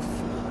herself?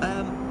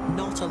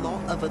 Not a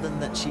lot, other than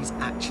that she's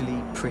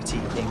actually pretty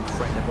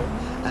incredible.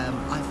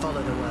 I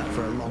followed her work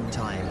for a long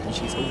time, and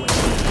she's always been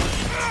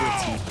a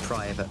pretty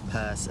private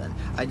person.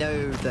 I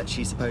know that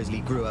she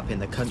supposedly grew up in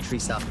the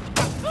countryside,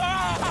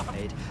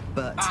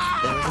 but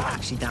there isn't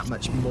actually that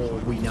much more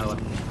we know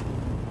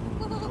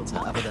about her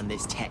other than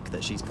this tech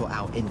that she's put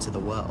out into the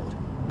world.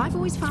 I've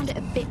always found it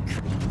a bit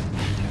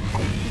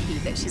creepy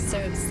that she's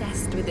so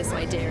obsessed with this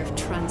idea of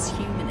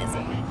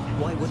transhumanism.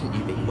 Why wouldn't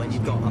you be? When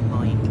you've got a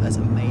mind as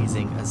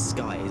amazing as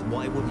Skye's,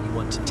 why wouldn't you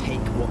want to take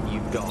what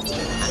you've got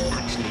and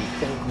actually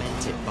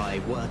augment it by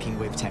working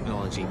with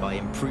technology, by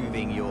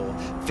improving your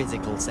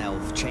physical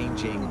self,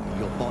 changing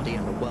your body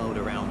and the world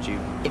around you,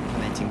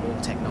 implementing more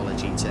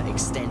technology to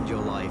extend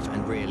your life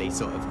and really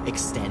sort of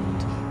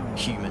extend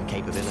human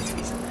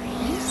capabilities?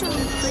 You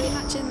sound pretty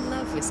much in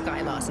love with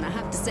Skye Larson, I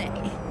have to say.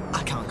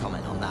 I can't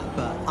comment on that,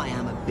 but I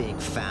am a big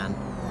fan.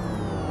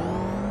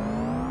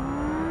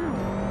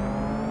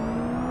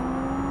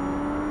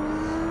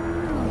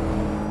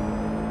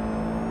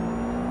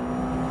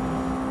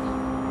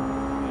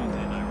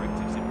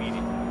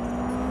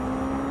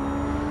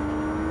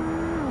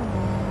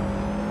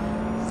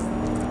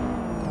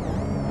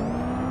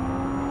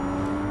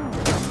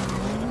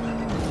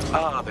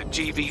 Ah, the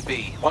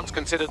GVB, once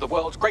considered the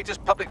world's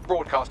greatest public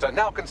broadcaster,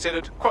 now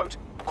considered, quote,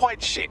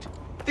 quite shit.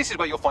 This is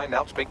where you'll find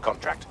Now's big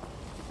contract.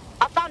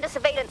 I found a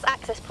surveillance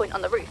access point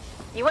on the roof.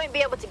 You won't be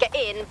able to get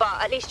in,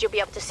 but at least you'll be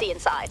able to see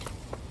inside.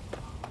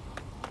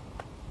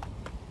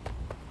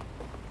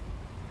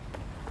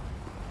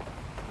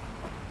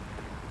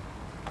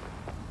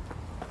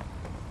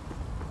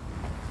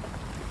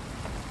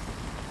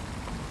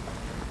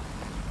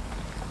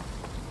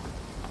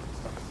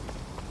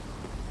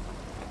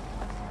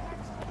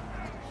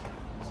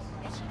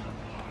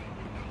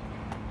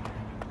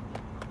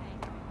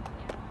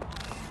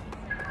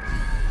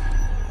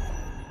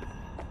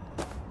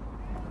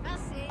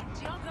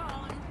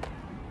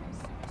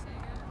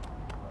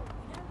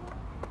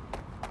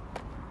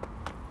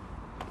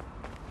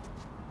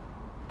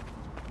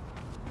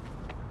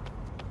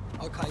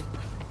 Okay.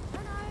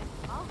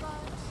 I'll go.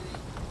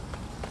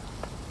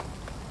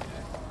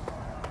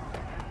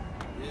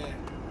 Yeah.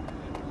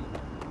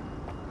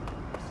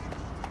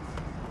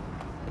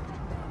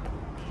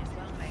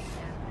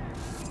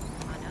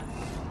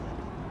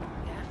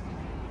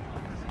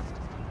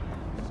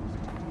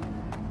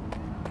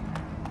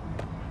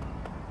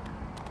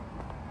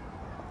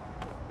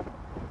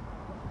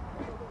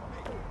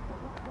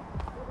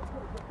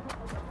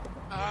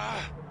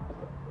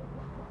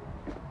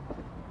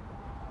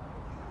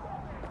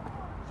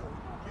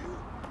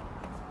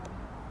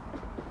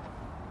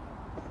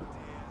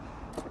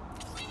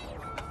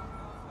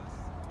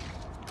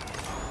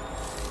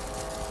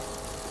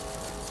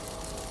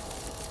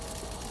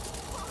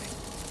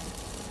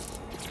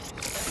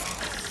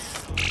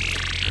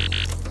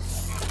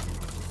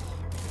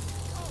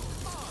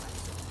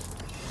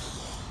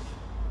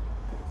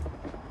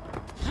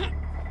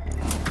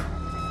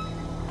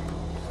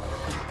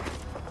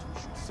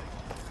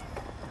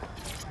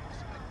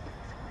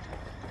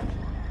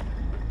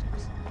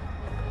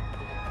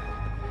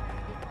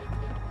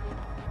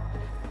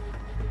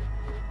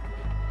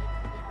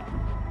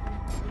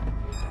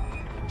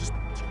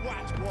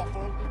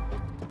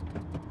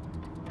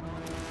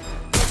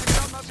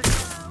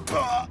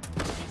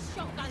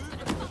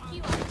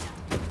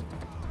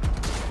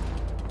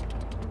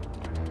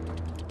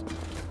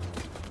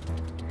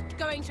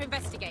 going to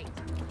investigate.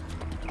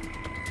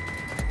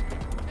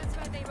 That's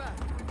where they were.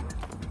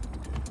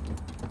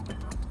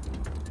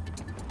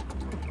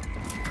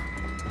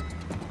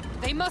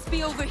 They must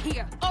be over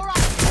here. All right,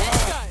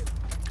 let's go.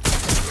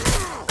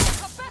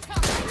 Back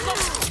up.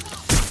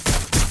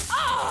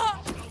 Ah!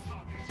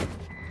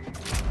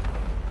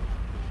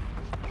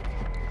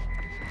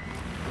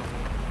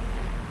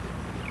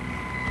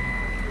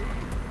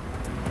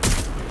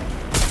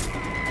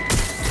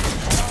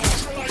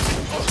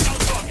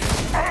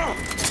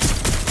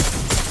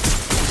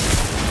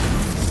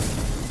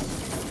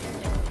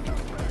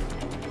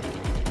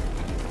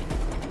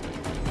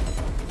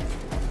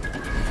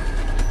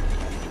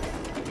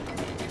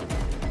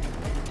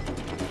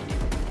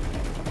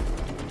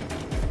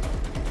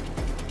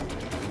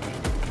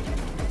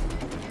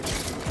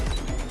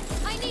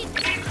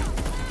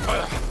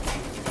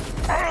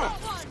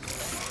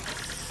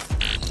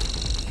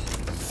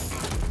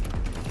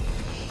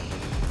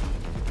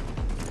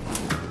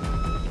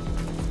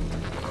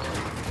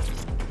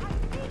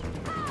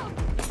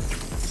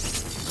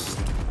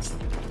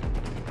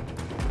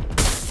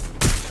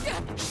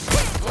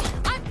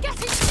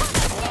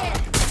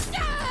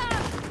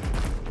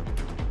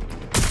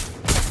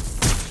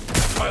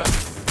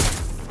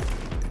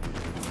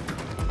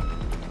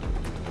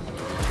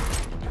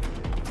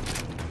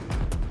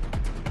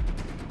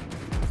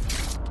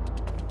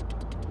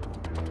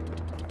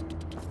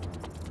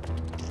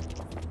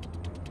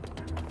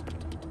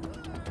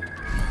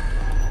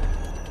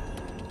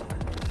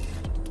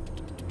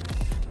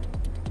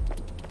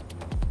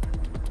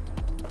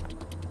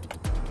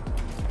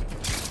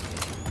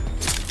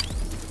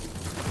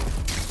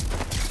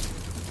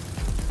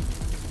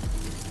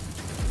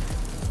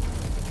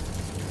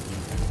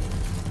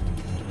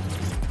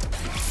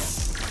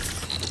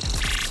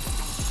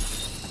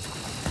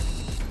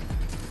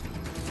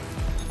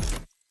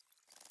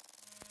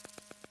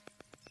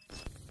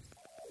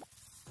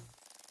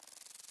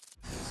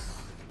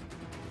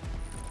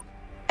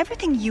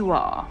 Everything you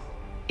are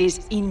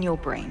is in your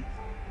brain.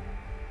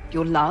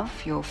 Your love,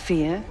 your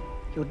fear,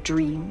 your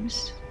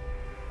dreams,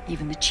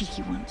 even the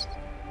cheeky ones,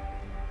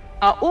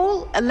 are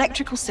all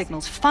electrical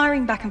signals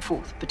firing back and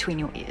forth between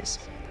your ears.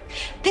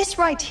 This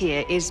right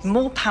here is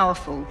more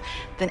powerful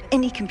than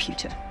any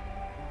computer,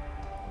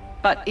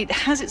 but it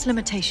has its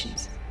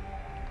limitations.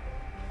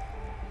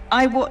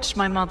 I watched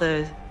my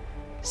mother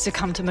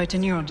succumb to motor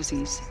neuron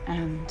disease,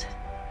 and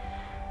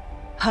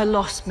her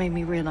loss made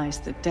me realize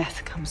that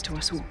death comes to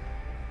us all.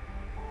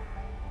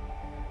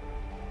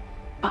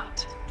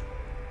 But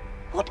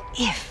what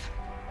if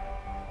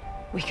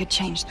we could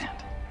change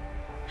that?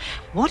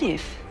 What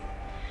if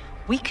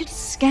we could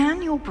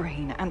scan your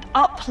brain and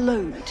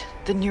upload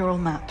the neural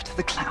map to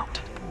the cloud?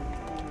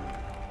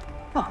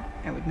 Well,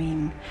 it would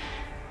mean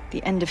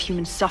the end of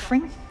human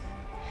suffering,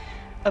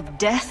 of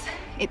death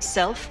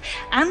itself,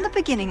 and the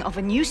beginning of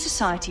a new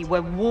society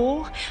where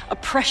war,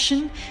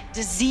 oppression,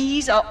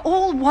 disease are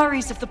all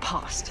worries of the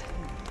past.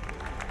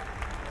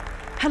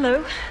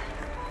 Hello.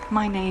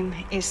 My name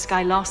is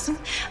Skye Larson.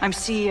 I'm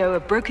CEO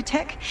of Broker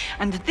Tech,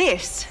 and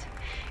this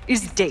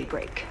is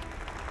Daybreak.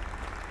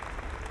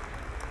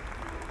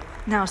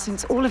 Now,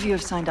 since all of you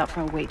have signed up for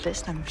our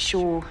waitlist, I'm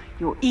sure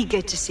you're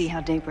eager to see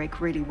how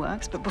Daybreak really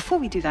works. But before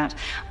we do that,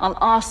 I'll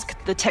ask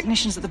the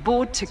technicians at the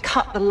board to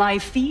cut the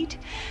live feed.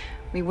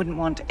 We wouldn't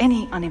want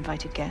any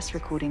uninvited guests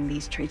recording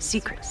these trade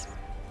secrets.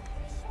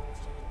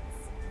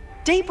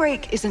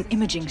 Daybreak is an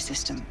imaging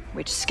system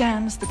which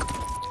scans the...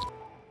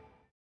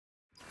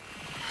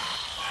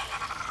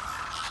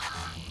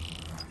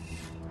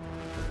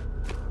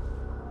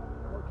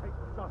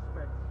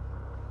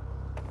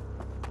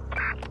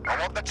 I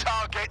want the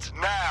target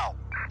now!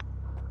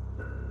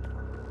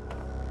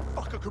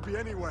 Fucker could be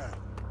anywhere.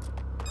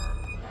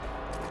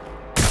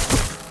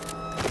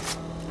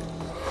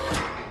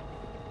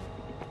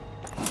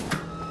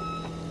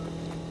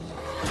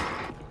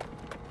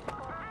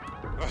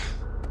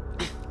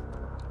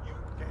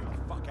 Get the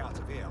fuck out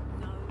of here.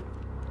 No,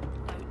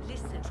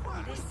 listen.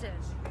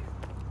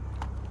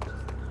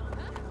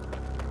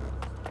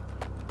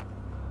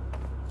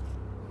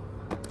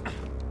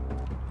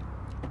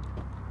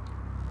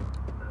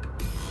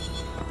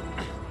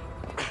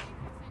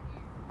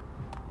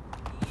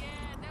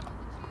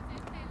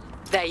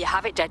 There you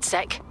have it,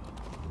 DedSec.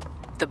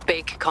 The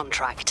big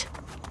contract.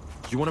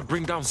 You want to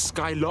bring down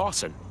Skye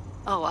Larson?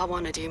 Oh, I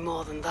want to do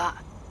more than that.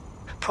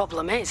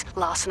 Problem is,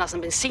 Larson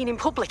hasn't been seen in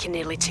public in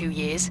nearly 2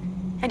 years,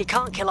 and he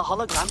can't kill a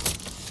hologram.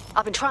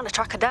 I've been trying to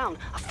track her down.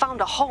 I found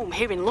a home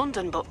here in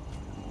London, but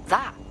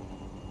that,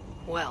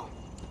 well...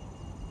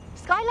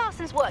 Skye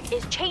Larson's work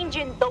is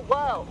changing the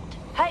world.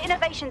 Her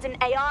innovations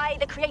in AI,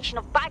 the creation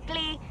of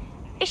Bagley.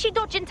 Is she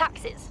dodging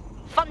taxes?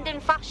 Funding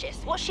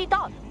fascists? What's she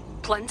done?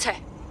 Plenty.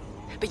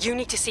 But you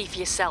need to see for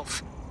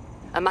yourself.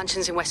 Her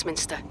mansion's in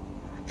Westminster.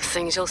 The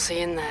things you'll see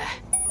in there.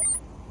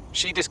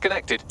 She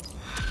disconnected.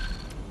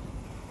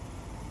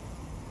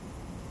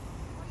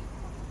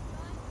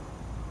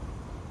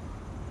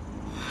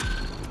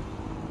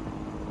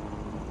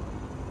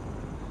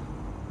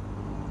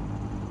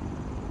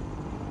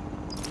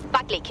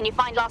 Bagley Bagley, can you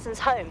find Larson's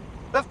home?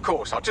 Of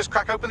course, I'll just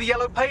crack open the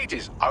yellow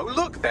pages. Oh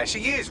look, there she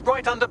is,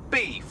 right under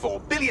B,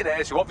 for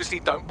billionaires who obviously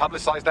don't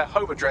publicise their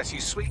home address,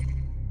 you sweet...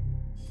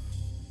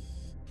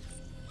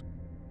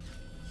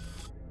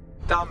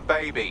 Dumb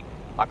baby.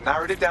 I've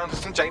narrowed it down to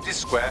St James's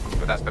Square,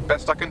 but that's the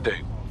best I can do.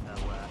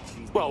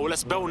 Well,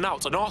 let's bell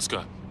Nout and ask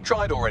her.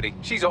 Tried already.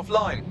 She's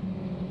offline.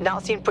 Nat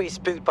seemed pretty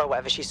spooked by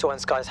whatever she saw in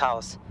Sky's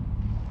house.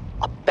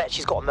 I bet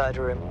she's got a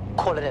murder room.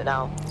 Calling it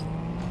now.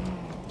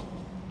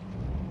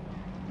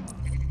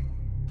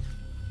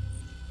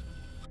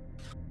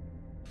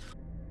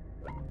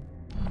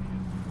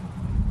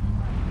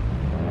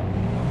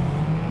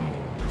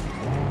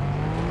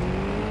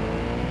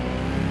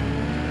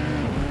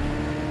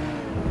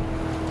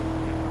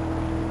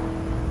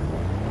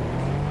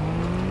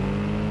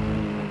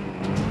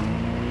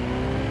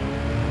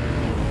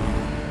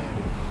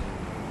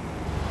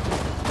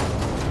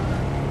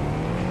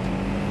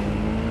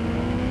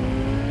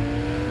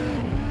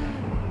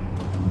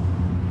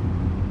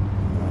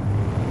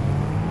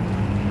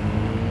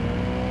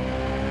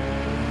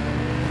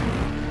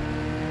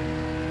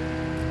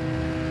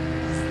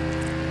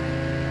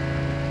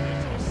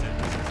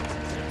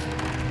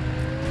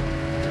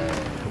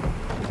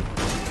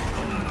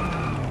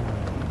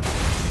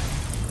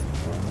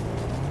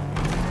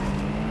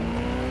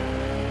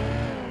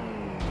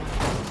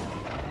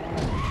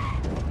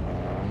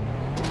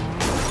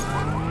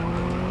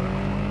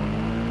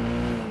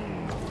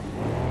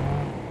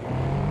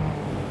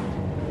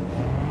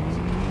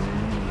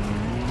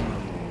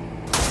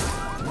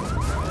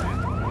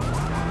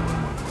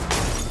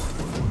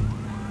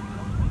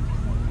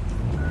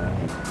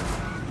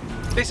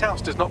 This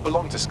house does not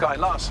belong to Sky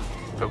Larson,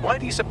 but why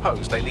do you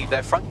suppose they leave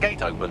their front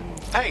gate open?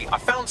 Hey, I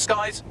found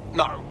Sky's...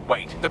 No,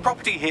 wait. The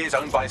property here is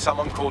owned by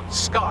someone called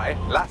Sky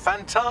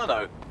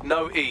LaFantano.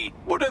 No E.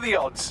 What are the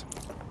odds?